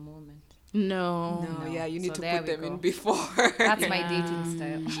heat of the moment? No. No, yeah, you need So to there put we them in go. before. That's my dating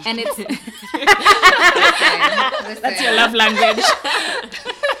style. And it's Listen, that's your love language.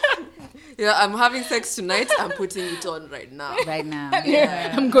 Yeah, I'm having sex tonight. I'm putting it on right now. right now.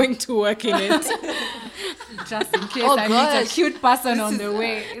 I'm going to work in it. Just in case Oh, I meet a gosh. cute person on is- the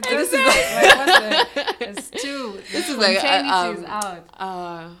way. It's this just is like, it's too. This is like Spontaneity is out.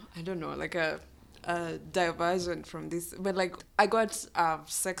 I don't know, like a diversion from this. But like I got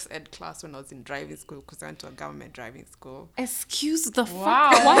sex ed class when I was in driving school because I went to a government driving school. Excuse the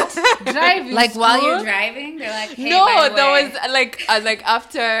Wow. fuck. What? Driving Like while school? you're driving, they're like, hey, No, by the there way. was like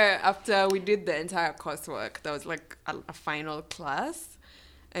after we did the entire coursework, there was like a final class,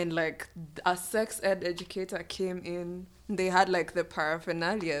 and like a sex ed educator came in. They had like the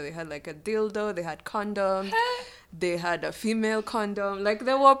paraphernalia. They had like a dildo. They had condoms. They had a female condom. Like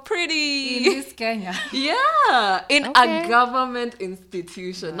they were in pretty. this Kenya. Yeah, in Okay. a government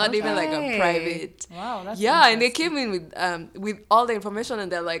institution, not even like a Okay. private. Wow, that's Yeah, and they interesting. came in with all the information,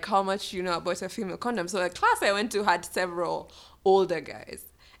 and they're like, "How much you know about a female condom?" So the class I went to had several older guys,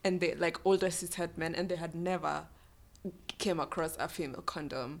 and they like older cishet men, and they had never came across a female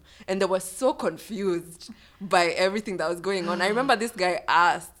condom, and they were so confused by everything that was going on. I remember this guy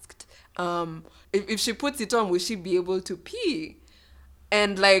asked, if she puts it on, will she be able to pee?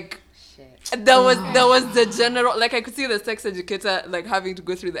 And like. There was the general, like I could see the sex educator like having to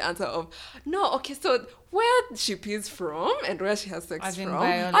go through the answer of no, okay, so where she pees from and where she has sex As in from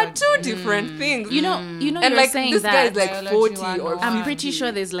biology. are two different things. You know and you're like saying this guy is that. like Biology 40 or 101. 50. I'm pretty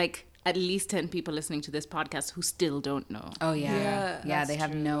sure there's like at least 10 people listening to this podcast who still don't know. Oh yeah, Yeah, yeah. They that's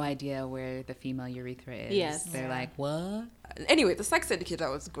have no idea where the female urethra is. Yes. They're like, what? Anyway, the sex educator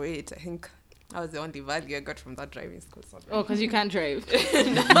was great. I think I was the only value I got from that driving school. So Oh, because you can't drive.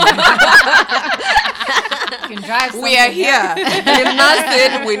 You can drive we are something. here in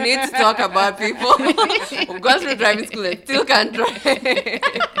nursing. We need to talk about people who've gone through driving school and still can't drive.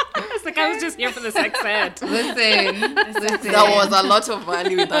 It's like I was just here for the sex ed. Listen, listen. There was a lot of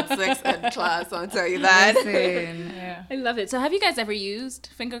value in that sex ed class, I'll tell you that. Listen. Yeah. I love it. So have you guys ever used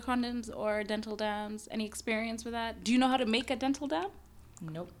finger condoms or dental dams? Any experience with that? Do you know how to make a dental dam?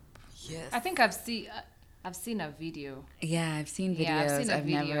 Nope. Yes. I think I've seen a video. Yeah, I've seen videos. Yeah, I've seen a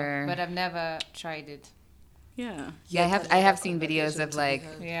video, never. but I've never tried it. Yeah. Yeah, I have seen videos of like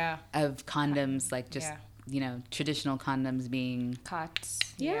Yeah. of condoms, like just Yeah. Traditional condoms being Cuts.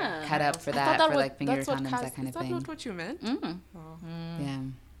 Yeah. cut up for I that, thought for was- like finger that's what condoms, Cas- that kind is of that thing. not what you meant? Yeah.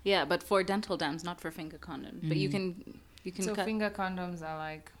 Yeah, but for dental dams, not for finger condoms. But you can So cut. finger condoms are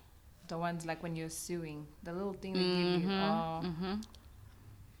like the ones like when you're sewing, the little thing they give you. Oh.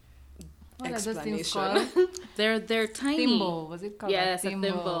 What are those things called? They're tiny. Thimble. Was it called? Yes, a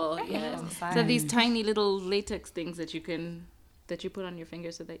thimble? thimble. Yes. Oh, So fine. these tiny little latex things that you put on your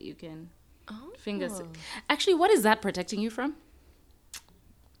finger so that you can fingers. Actually, what is that protecting you from?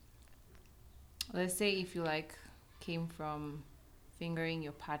 Let's say if you like came from fingering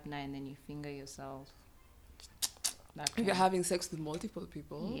your partner and then you finger yourself. That If you're kind. having sex with multiple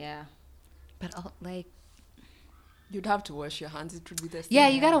people. Yeah. But like, You'd have to wash your hands. It would be the same. Yeah,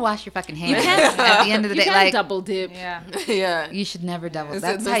 you gotta wash your fucking hands. can't- At the end of the You day, can't like double dip. Yeah. Yeah. you should never double. It's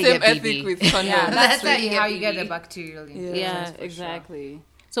That's the how you same get ethic BB. with condoms. Yeah, that's how you how get you get BB. the bacterial infection. Yeah, for sure. exactly.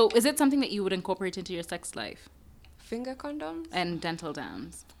 So is it something that you would incorporate into your sex life? Finger condoms? And dental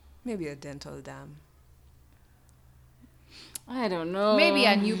dams? Maybe a dental dam. I don't know. Maybe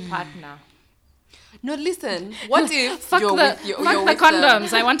a new partner. No, listen. What if Fuck you're the, with your, fuck you're the with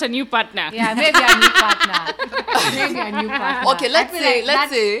condoms. I want a new partner. Yeah, maybe a new partner. Maybe a new partner. Okay, I let's feel say like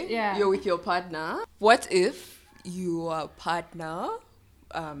that's- yeah. you're with your partner. What if your partner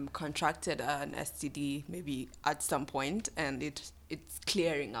contracted an STD maybe at some point and it's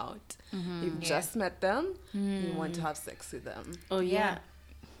clearing out? You've just met them. You want to have sex with them. Oh yeah.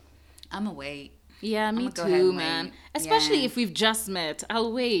 I'm a wait. Yeah, me I'ma go ahead too, and man. wait. Especially Yeah. if we've just met.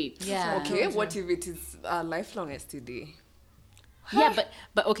 I'll wait. Yeah. Okay, what if it is a lifelong STD? Yeah,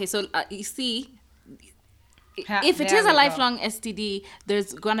 but okay, so you see, Ha, if it there is we a go. lifelong STD,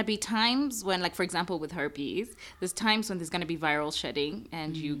 there's gonna be times when, like for example, with herpes, there's times when there's gonna be viral shedding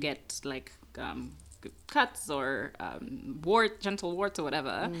and you get like cuts or gentle warts or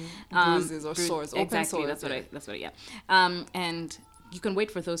whatever, Bruises or sores, open Exactly, sores, yeah. that's what. Yeah, and you can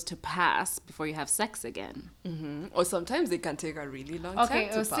wait for those to pass before you have sex again. Or sometimes they can take a really long Okay,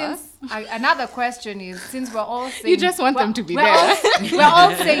 time to pass. another question is, since we're all saying You just want them to be we're there. all- we're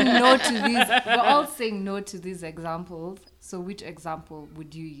all saying no to these. We're all saying no to these examples. So, which example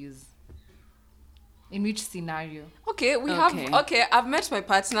would you use? In which scenario? Okay, Okay. I've met my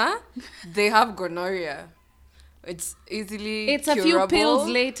partner. They have gonorrhea. It's easily It's a few curable. pills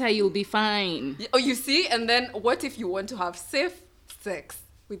later, you'll be fine. Oh, you see? And then what if you want to have safe sex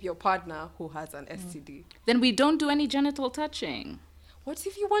with your partner who has an STD? Then we don't do any genital touching. What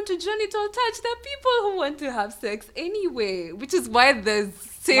if you want to genital touch? There are people who want to have sex anyway, which is why there's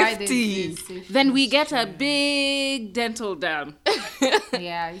Why they safety. say safety Then we is get a true. big dental dam.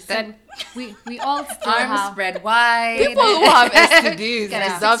 Yeah, you said we all still Arms have. spread wide. People who have STDs Get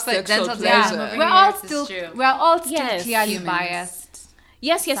a deserve 6-foot sexual dental pleasure. dam. We're Yes, all it's still true. Yes, clearly humans. biased.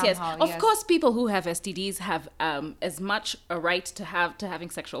 Yes. Somehow, Of yes. course, people who have STDs have as much a right to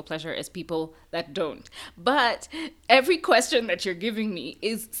having sexual pleasure as people that don't. But every question that you're giving me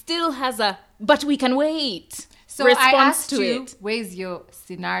still has a "but we can wait" So response I asked to you, it. where's your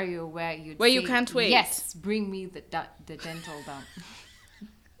scenario where you can't wait? Yes, bring me the dental dam.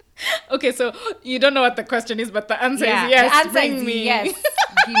 Okay, so you don't know what the question is, but the answer Yeah, is yes. the answer bring is me. yes.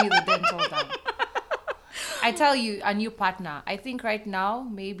 Give me the dental dam. I tell you, a new partner. I think right now,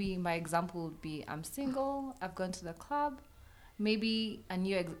 maybe my example would be I'm single, I've gone to the club. Maybe a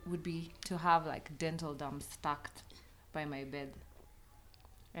new would be to have like dental dams stacked by my bed.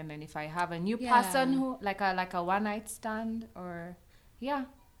 And then if I have a new person who like a one night stand or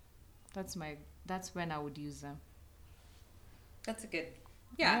that's when I would use them. That's a good.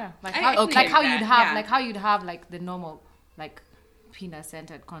 Like I how, agree like with how that, you'd have yeah. like how you'd have like the normal like peanut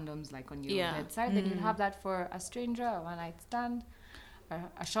scented condoms like on your Yeah. bedside. Then you'd have that for a stranger, a one night stand,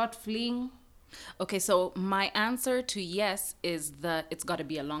 a short fling. Okay, so my answer to yes is that it's got to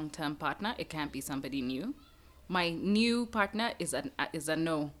be a long-term partner. It can't be somebody new. My new partner is a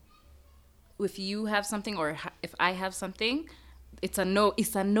no. If you have something or if I have something, it's a no.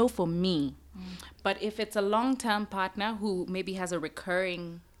 It's a no for me. But if it's a long-term partner who maybe has a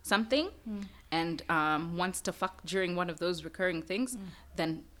recurring something and wants to fuck during one of those recurring things,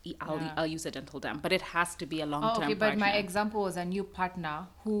 then I'll use a dental dam. But it has to be a long-term Okay, partner. but my example was a new partner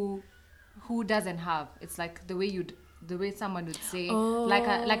who doesn't have. It's like the way someone would say,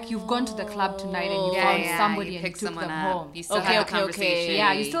 like you've gone to the club tonight and you found somebody you and you picked took someone them up. home. You still Okay, had the okay, okay. conversation.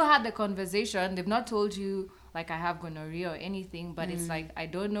 Yeah, you still had the conversation. They've not told you like I have gonorrhea or anything, but it's like I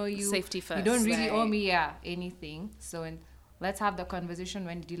don't know you. Safety You first. don't really owe Right. me anything. So let's have the conversation.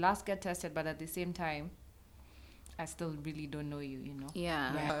 When did you last get tested? But at the same time, I still really don't know you. You know.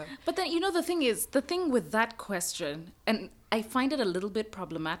 Yeah. But then, the thing with that question, and I find it a little bit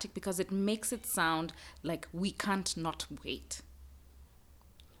problematic because it makes it sound like we can't not wait.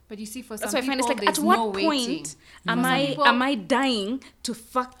 But you see, for some That's why I find people, it's like, at there's what no point waiting. am I dying to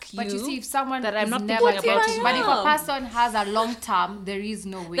fuck you? But you see, if someone that I'm is not never thinking about getting, you but if a now? person has a long term, there is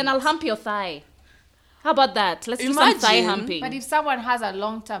no wait. Then I'll hump your thigh. How about that? Let's do some thigh Imagine. humping. But if someone has a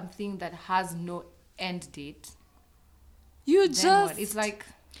long term thing that has no end date, You then just what? It's like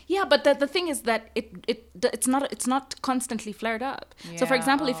Yeah, but the thing is that it's not constantly flared up. So for Yeah.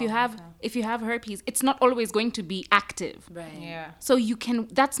 example, if you have herpes, it's not always going to be active. Right. yeah. So you can.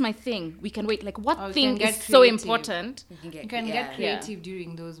 That's my thing. We can wait. Like, what Oh, you thing can get is so creative. important? You can get, You can yeah. get creative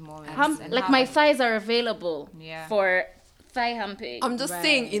during those moments. Like and my have a- thighs are available Yeah. for thigh humping. I'm just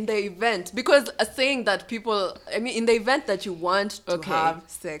saying in the event, because saying that people, I mean, in the event that you want to have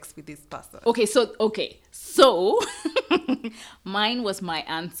sex with this person. Okay, so mine was my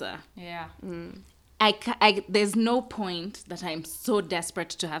answer. Yeah. There's no point that I'm so desperate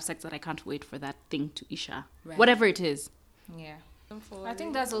to have sex that I can't wait for that thing to isha. Whatever it is. Yeah. I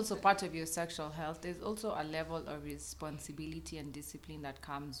think that's also part of your sexual health. There's also a level of responsibility and discipline that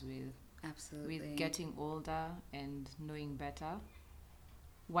comes with getting older and knowing better,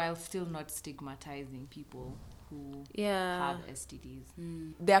 while still not stigmatizing people who have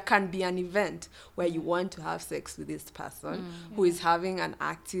STDs. There can be an event where you want to have sex with this person who is having an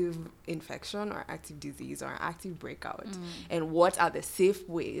active infection or active disease or an active breakout. And what are the safe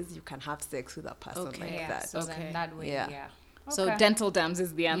ways you can have sex with a person like that? So then that way, Yeah. So dental dams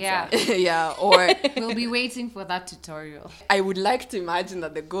is the answer. Yeah. Yeah, or We'll be waiting for that tutorial. I would like to imagine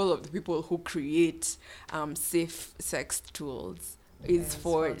that the goal of the people who create safe sex tools is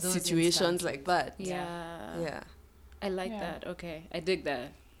for for those situations like that. Yeah. I like that. Okay. I dig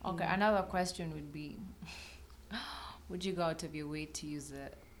that. Okay, another question would be, would you go out of your way to use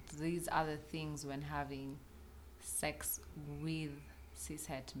these other things when having sex with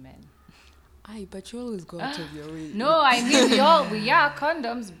cishet men? Aye, but you always go out of your way. No, I mean, we are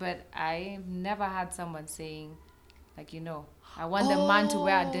condoms, but I've never had someone saying, like, I want the man to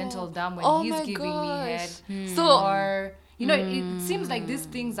wear a dental dam when he's giving me head. Or, it seems like these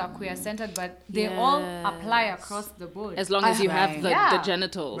things are queer-centered, but they all apply across the board. As long as you have the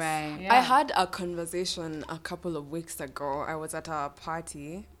genitals. Right. Yeah. I had a conversation a couple of weeks ago. I was at a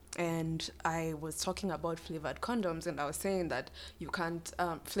party and I was talking about flavored condoms, and I was saying that you can't,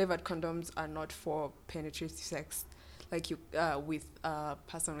 flavored condoms are not for penetrative sex, like you with a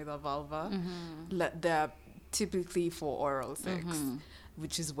person with a vulva. They're typically for oral sex,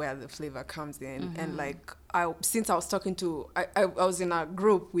 which is where the flavor comes in. And like, since I was talking to, I was in a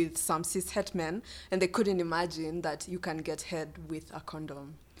group with some cishet men, and they couldn't imagine that you can get head with a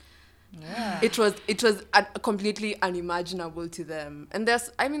condom. Yeah. It was completely unimaginable to them. And they're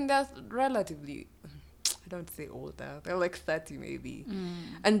relatively, I don't say older, they're like 30 maybe.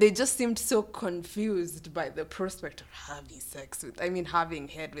 And they just seemed so confused by the prospect of having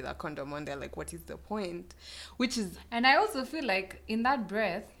head with a condom on. They're like, what is the point? Which is... And I also feel like in that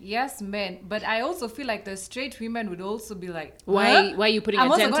breath, yes, men, but I also feel like the straight women would also be like, Why are you putting I'm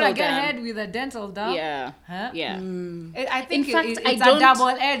a also dental going to get dam? head with a dental dam? Yeah. Huh? Yeah. I think In fact, it's I a don't-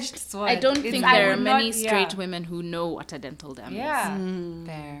 double-edged sword. I don't think I there are would many not- straight women who know what a dental dam is. Yeah.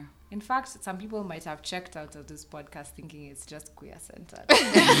 Fair. In fact, some people might have checked out of this podcast thinking it's just queer-centered. But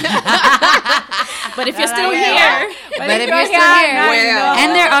if you're still here, But if you're still here, now you know.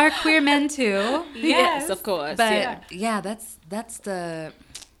 and there are queer men too. yes, of course. But that's the.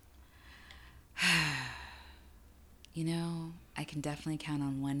 I can definitely count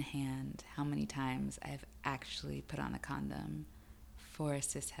on one hand how many times I've actually put on a condom for a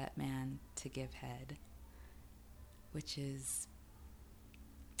cishet man to give head, which is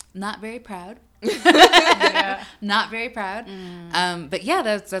not very proud. Not very proud. But yeah,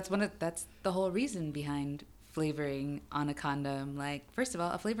 that's the whole reason behind flavoring on a condom. Like, first of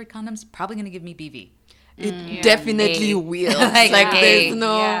all, a flavored condom's probably going to give me BV. It definitely will. Like, there's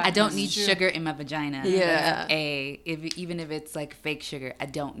no... Yeah. I don't need sugar in my vagina. Yeah. Even if it's like fake sugar, I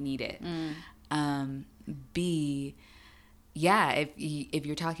don't need it. B, yeah, if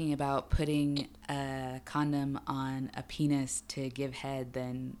you're talking about putting a condom on a penis to give head,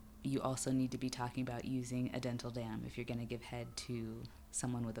 then you also need to be talking about using a dental dam if you're going to give head to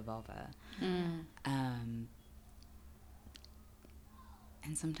someone with a vulva. And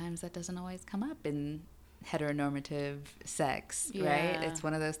sometimes that doesn't always come up in heteronormative sex, right? It's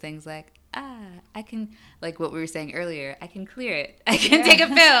one of those things like, I can, like what we were saying earlier, I can clear it. I can take a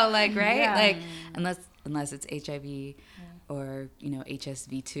pill, like, right? Yeah. Like, unless it's HIV or,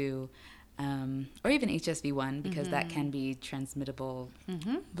 HSV2, or even HSV1, because that can be transmittable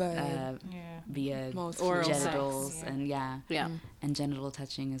But via Most oral genitals sex, and Yeah. and genital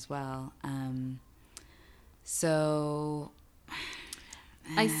touching as well. So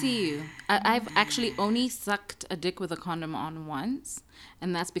I see you. I've actually only sucked a dick with a condom on once,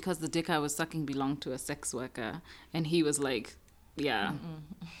 and that's because the dick I was sucking belonged to a sex worker, and he was like, yeah.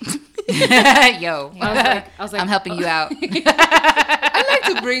 yo, I was like, I'm helping you out. I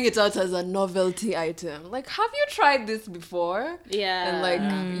like to bring it out as a novelty item. Like, have you tried this before? yeah. And like,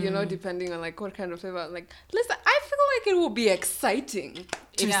 depending on like what kind of flavor, like, listen, I feel like it will be exciting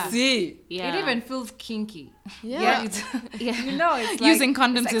see. Yeah. It even feels kinky. Yeah. It's, Yeah. you know, it's like, Using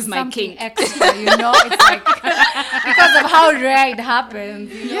condoms it's like is my something kink. extra, you know? It's like, because of how rare it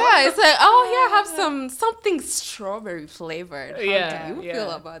happens. You know? Yeah, it's like, oh, here, have something strawberry flavored. How Yeah, do you yeah.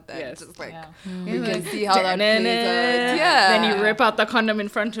 feel about that? Yes. Just like, Yeah. we can see how that plays out. Yeah. Then you rip out the condom in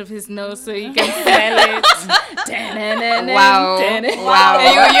front of his nose so you can smell it. Wow. Wow.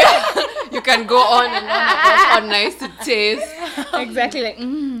 You can go on and on about how nice it tastes. Exactly, like,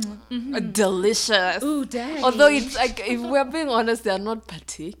 Delicious. ooh, daddy. Although it's like, if we're being honest, they're not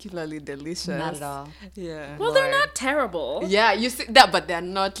particularly delicious. Not at all. Yeah. Well, they're not terrible. Yeah, you see that, but they're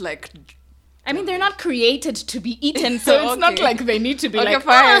not like. I mean, they're not created to be eaten, so it's not Okay. like they need to be Okay, like,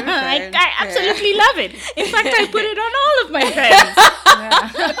 fine, I fine, absolutely love it. In fact, I put it on all of my friends.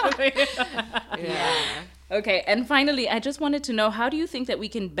 Yeah. Okay, and finally, I just wanted to know, how do you think that we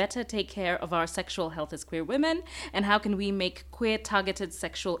can better take care of our sexual health as queer women? And how can we make queer-targeted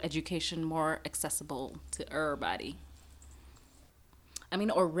sexual education more accessible to everybody? I mean,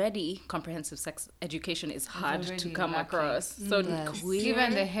 already comprehensive sex education is hard to already come lacking. across. So Yes. queer...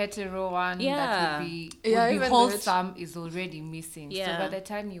 Even the hetero one Yeah. that would be, Yeah, even the wholesome is already missing. Yeah. So by the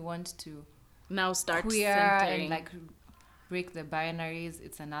time you want to now start queer centering. and like break the binaries,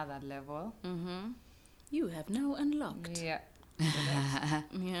 it's another level. You have now unlocked. Yeah.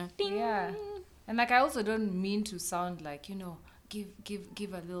 Yeah. Ding. Yeah. And like I also don't mean to sound like, you know,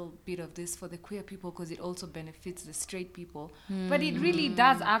 give a little bit of this for the queer people because it also benefits the straight people. But it really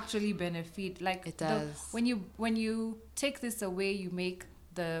does actually benefit. Like It does. when you take this away, you make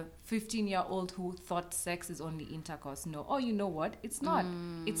the 15-year-old who thought sex is only intercourse know, oh, you know what? It's not.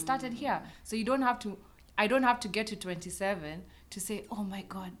 It started here. So you don't have to. I don't have to get to 27 to say, oh my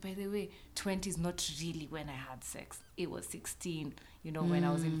God, by the way, 20 is not really when I had sex. It was 16, you know, when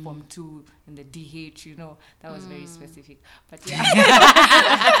I was in Form 2 in the DH, you know, that was very specific. But yeah.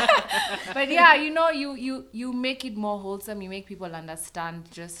 But yeah, you know, you make it more wholesome. You make people understand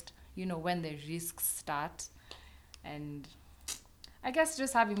just, you know, when the risks start. And I guess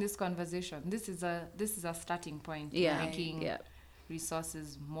just having this conversation, this is a starting point. Yeah. Making Yeah.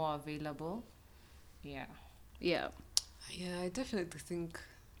 resources more available. Yeah. Yeah. Yeah, I definitely think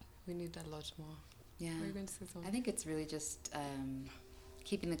we need a lot more. Yeah. Were you going to say I something? think it's really just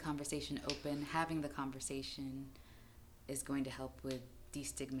keeping the conversation open. Having the conversation is going to help with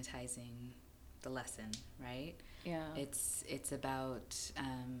destigmatizing the lesson, right? Yeah. It's about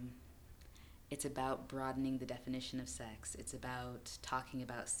broadening the definition of sex. It's about talking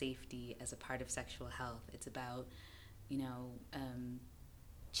about safety as a part of sexual health. It's about, you know,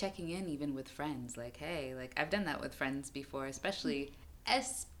 checking in even with friends. Like, hey, like I've done that with friends before, especially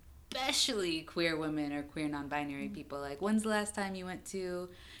queer women or queer non-binary people. Like, when's the last time you went to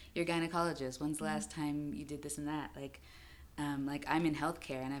your gynecologist? When's the last time you did this and that? Like I'm in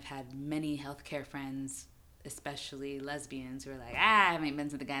healthcare, and I've had many healthcare friends, especially lesbians, who are like, I haven't been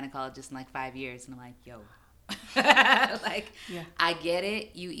to the gynecologist in like 5 years. And I'm like, yo, like, Yeah. I get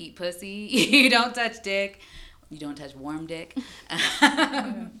it. You eat pussy. You don't touch dick. You don't touch warm dick,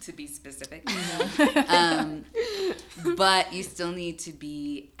 to be specific. But you still need to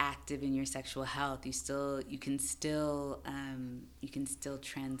be active in your sexual health. You can still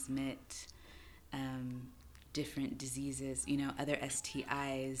transmit different diseases. You know, other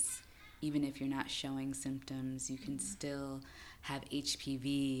STIs. Even if you're not showing symptoms, you can still have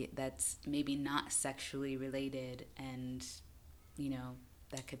HPV that's maybe not sexually related, and you know,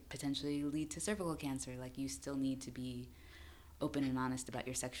 that could potentially lead to cervical cancer. Like, you still need to be open and honest about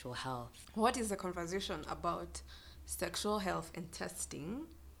your sexual health. What is the conversation about sexual health and testing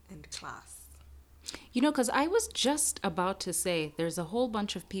and class? You know, because I was just about to say there's a whole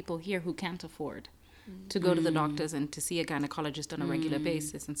bunch of people here who can't afford to go to the doctors and to see a gynecologist on a regular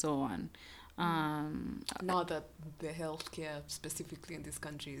basis and so on. Now that the healthcare specifically in this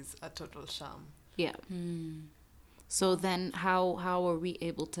country is a total sham. Yeah. So then how are we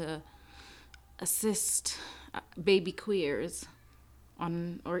able to assist baby queers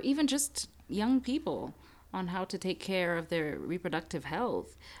on, or even just young people, on how to take care of their reproductive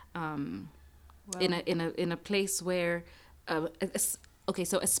health in a place where okay,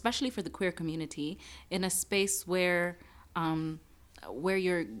 so especially for the queer community, in a space where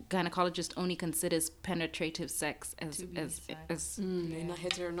your gynecologist only considers penetrative sex as In a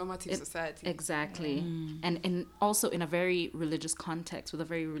heteronormative society. exactly, and also in a very religious context with a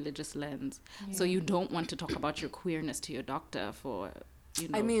very religious lens. So you don't want to talk about your queerness to your doctor for, you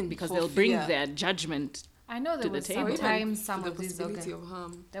know, I mean, because for they'll bring fear. their judgment. I know To there the was table. sometimes some the of these possibility of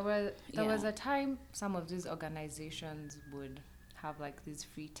harm. there was Yeah. a time some of these organizations would have like these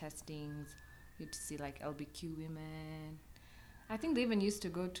free testings. You'd see like LBQ women. I think they even used to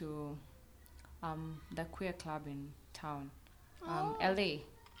go to the queer club in town, LA.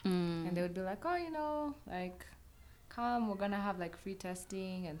 And they would be like, oh, like, come, we're gonna have like free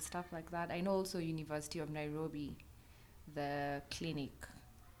testing and stuff like that. I know also University of Nairobi, the clinic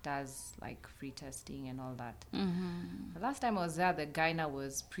does like free testing and all that. The last time I was there, the gyna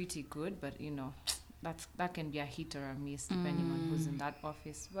was pretty good, but that can be a hit or a miss depending on who's in that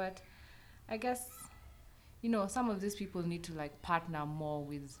office. But I guess some of these people need to like partner more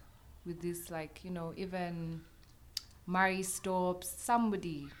with this, like, even Mary Stopes.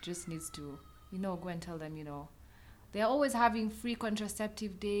 Somebody just needs to go and tell them, they're always having free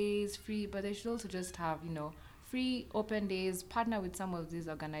contraceptive days, but they should also just have free open days. Partner with some of these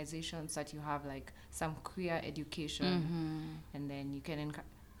organizations that you have like some queer education, and then you can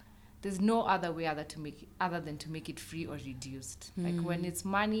there's no other way other than to make it free or reduced. Like when it's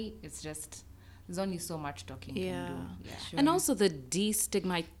money, it's just there's only so much talking can do. Yeah. And also the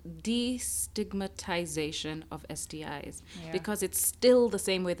destigmatization of STIs, because it's still the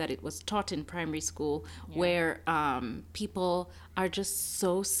same way that it was taught in primary school, where people are just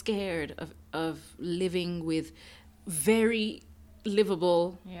so scared of living with very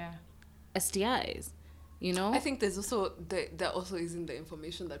livable STIs. I think there's also there also isn't the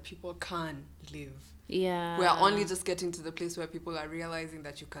information that people can live. Yeah. We're only just getting to the place where people are realizing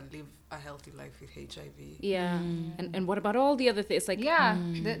that you can live a healthy life with HIV. Yeah. And what about all the other things? Like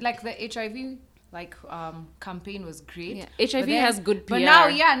the HIV campaign was great. Yeah. HIV has good PR. But now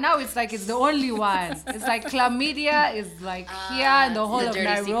it's like it's the only one. It's like chlamydia is like here in the whole of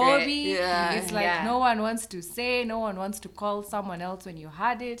Nairobi. Yeah. It's like no one wants to say, no one wants to call someone else when you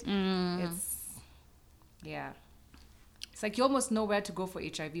had it. It's like you almost know where to go for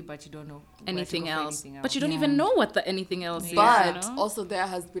HIV, but you don't know anything where to go else. for anything else. But you don't even know what the anything else is. But also there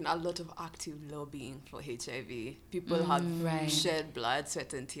has been a lot of active lobbying for HIV. People have shed blood,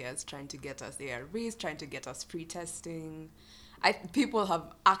 sweat and tears trying to get us ARVs, trying to get us free testing. People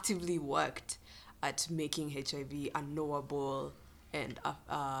have actively worked at making HIV a knowable and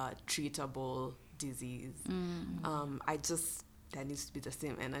a treatable disease. There needs to be the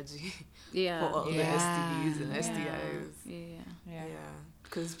same energy for all the STDs and STIs. Yeah.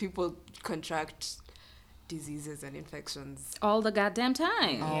 Because people contract diseases and infections all the goddamn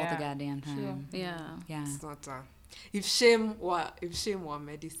time. All the goddamn time. Sure. Yeah. It's not if shame were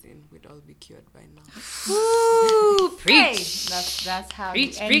medicine, we'd all be cured by now. Ooh, preach. That's how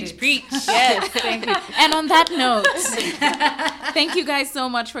preach. Preach. Yes, thank you. And on that note, thank you guys so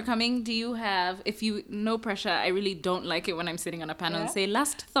much for coming. Do you have, no pressure, I really don't like it when I'm sitting on a panel and say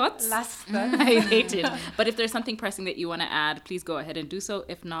last thoughts. I hate it. But if there's something pressing that you want to add, please go ahead and do so.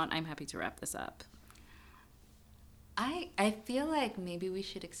 If not, I'm happy to wrap this up. I feel like maybe we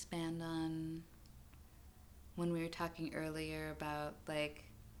should expand on when we were talking earlier about like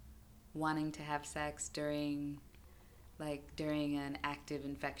wanting to have sex during an active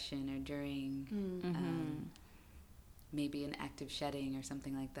infection or during maybe an active shedding or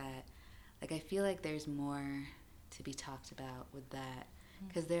something like that. Like I feel like there's more to be talked about with that,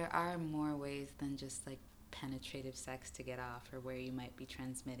 because there are more ways than just like penetrative sex to get off or where you might be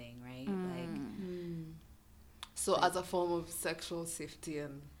transmitting, right? So as a form of sexual safety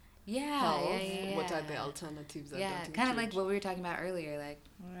and health, what are the alternatives? Kind of like what we were talking about earlier. Like,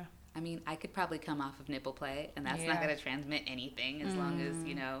 I mean, I could probably come off of nipple play, and that's not going to transmit anything as long as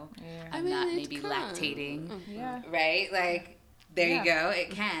I'm not maybe lactating, right? Like, there you go.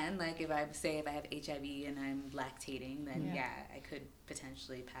 It can. Like, if I have HIV and I'm lactating, then I could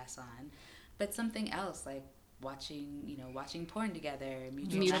potentially pass on. But something else, like watching porn together,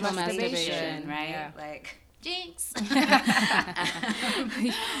 mutual masturbation, right? Yeah. Like. Jinx.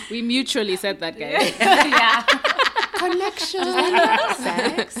 We mutually said that, guys. Connection.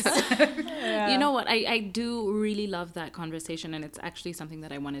 Sex. You know what? I do really love that conversation, and it's actually something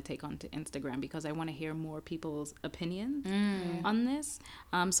that I want to take onto Instagram because I want to hear more people's opinions on this.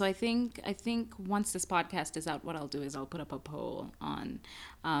 So I think once this podcast is out, what I'll do is I'll put up a poll on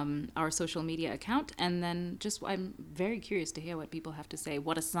our social media account, and then I'm very curious to hear what people have to say.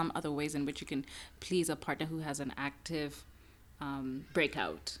 What are some other ways in which you can please a partner who has an active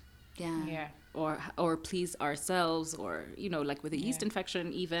breakout? Yeah. Or please ourselves, or like with a yeast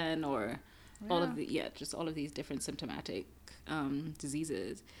infection even, or all of these different symptomatic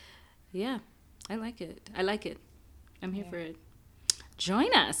diseases. I like it. I'm here for it.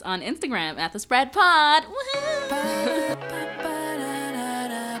 Join us on Instagram at The Spread Pod.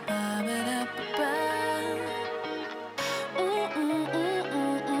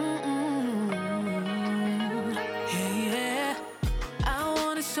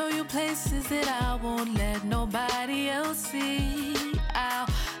 Places that I won't let nobody else see.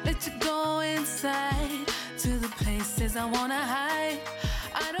 'cause I wanna hide.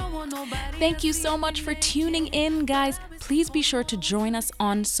 I don't want nobody. Thank you so much for tuning in, guys. Please be sure to join us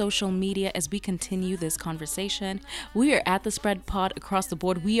on social media as we continue this conversation. We are at The Spread Pod across the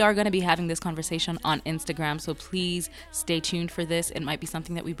board. We are going to be having this conversation on Instagram, so please stay tuned for this. It might be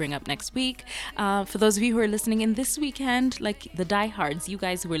something that we bring up next week. For those of you who are listening in this weekend, like the diehards, you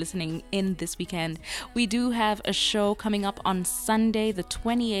guys who are listening in this weekend, we do have a show coming up on Sunday, the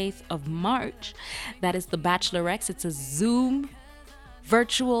 28th of March. That is The Bachelorettes. It's a Zoom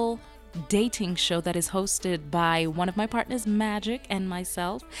virtual dating show that is hosted by one of my partners, Magic, and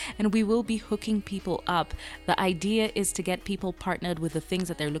myself, and we will be hooking people up. The idea is to get people partnered with the things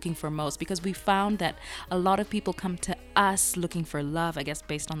that they're looking for most, because we found that a lot of people come to us looking for love, I guess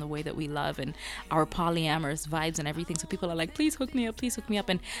based on the way that we love and our polyamorous vibes and everything. So people are like, please hook me up,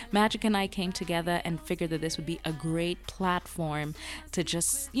 and Magic and I came together and figured that this would be a great platform to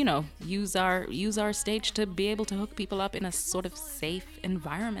just, you know, use our stage to be able to hook people up in a sort of safe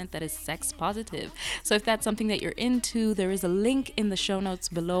environment that is sex positive. So if that's something that you're into, there is a link in the show notes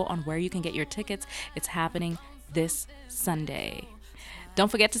below on where you can get your tickets. It's happening this Sunday. Don't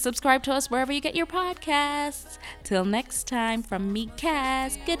forget to subscribe to us wherever you get your podcasts. Till next time, from me,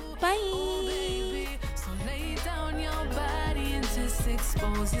 Kaz, goodbye. So lay down your body and just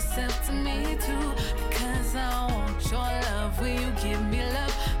expose yourself to me too, because I want your love. Will you give me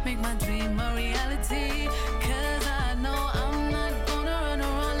love? Make my dream a reality, 'cause I know I'm not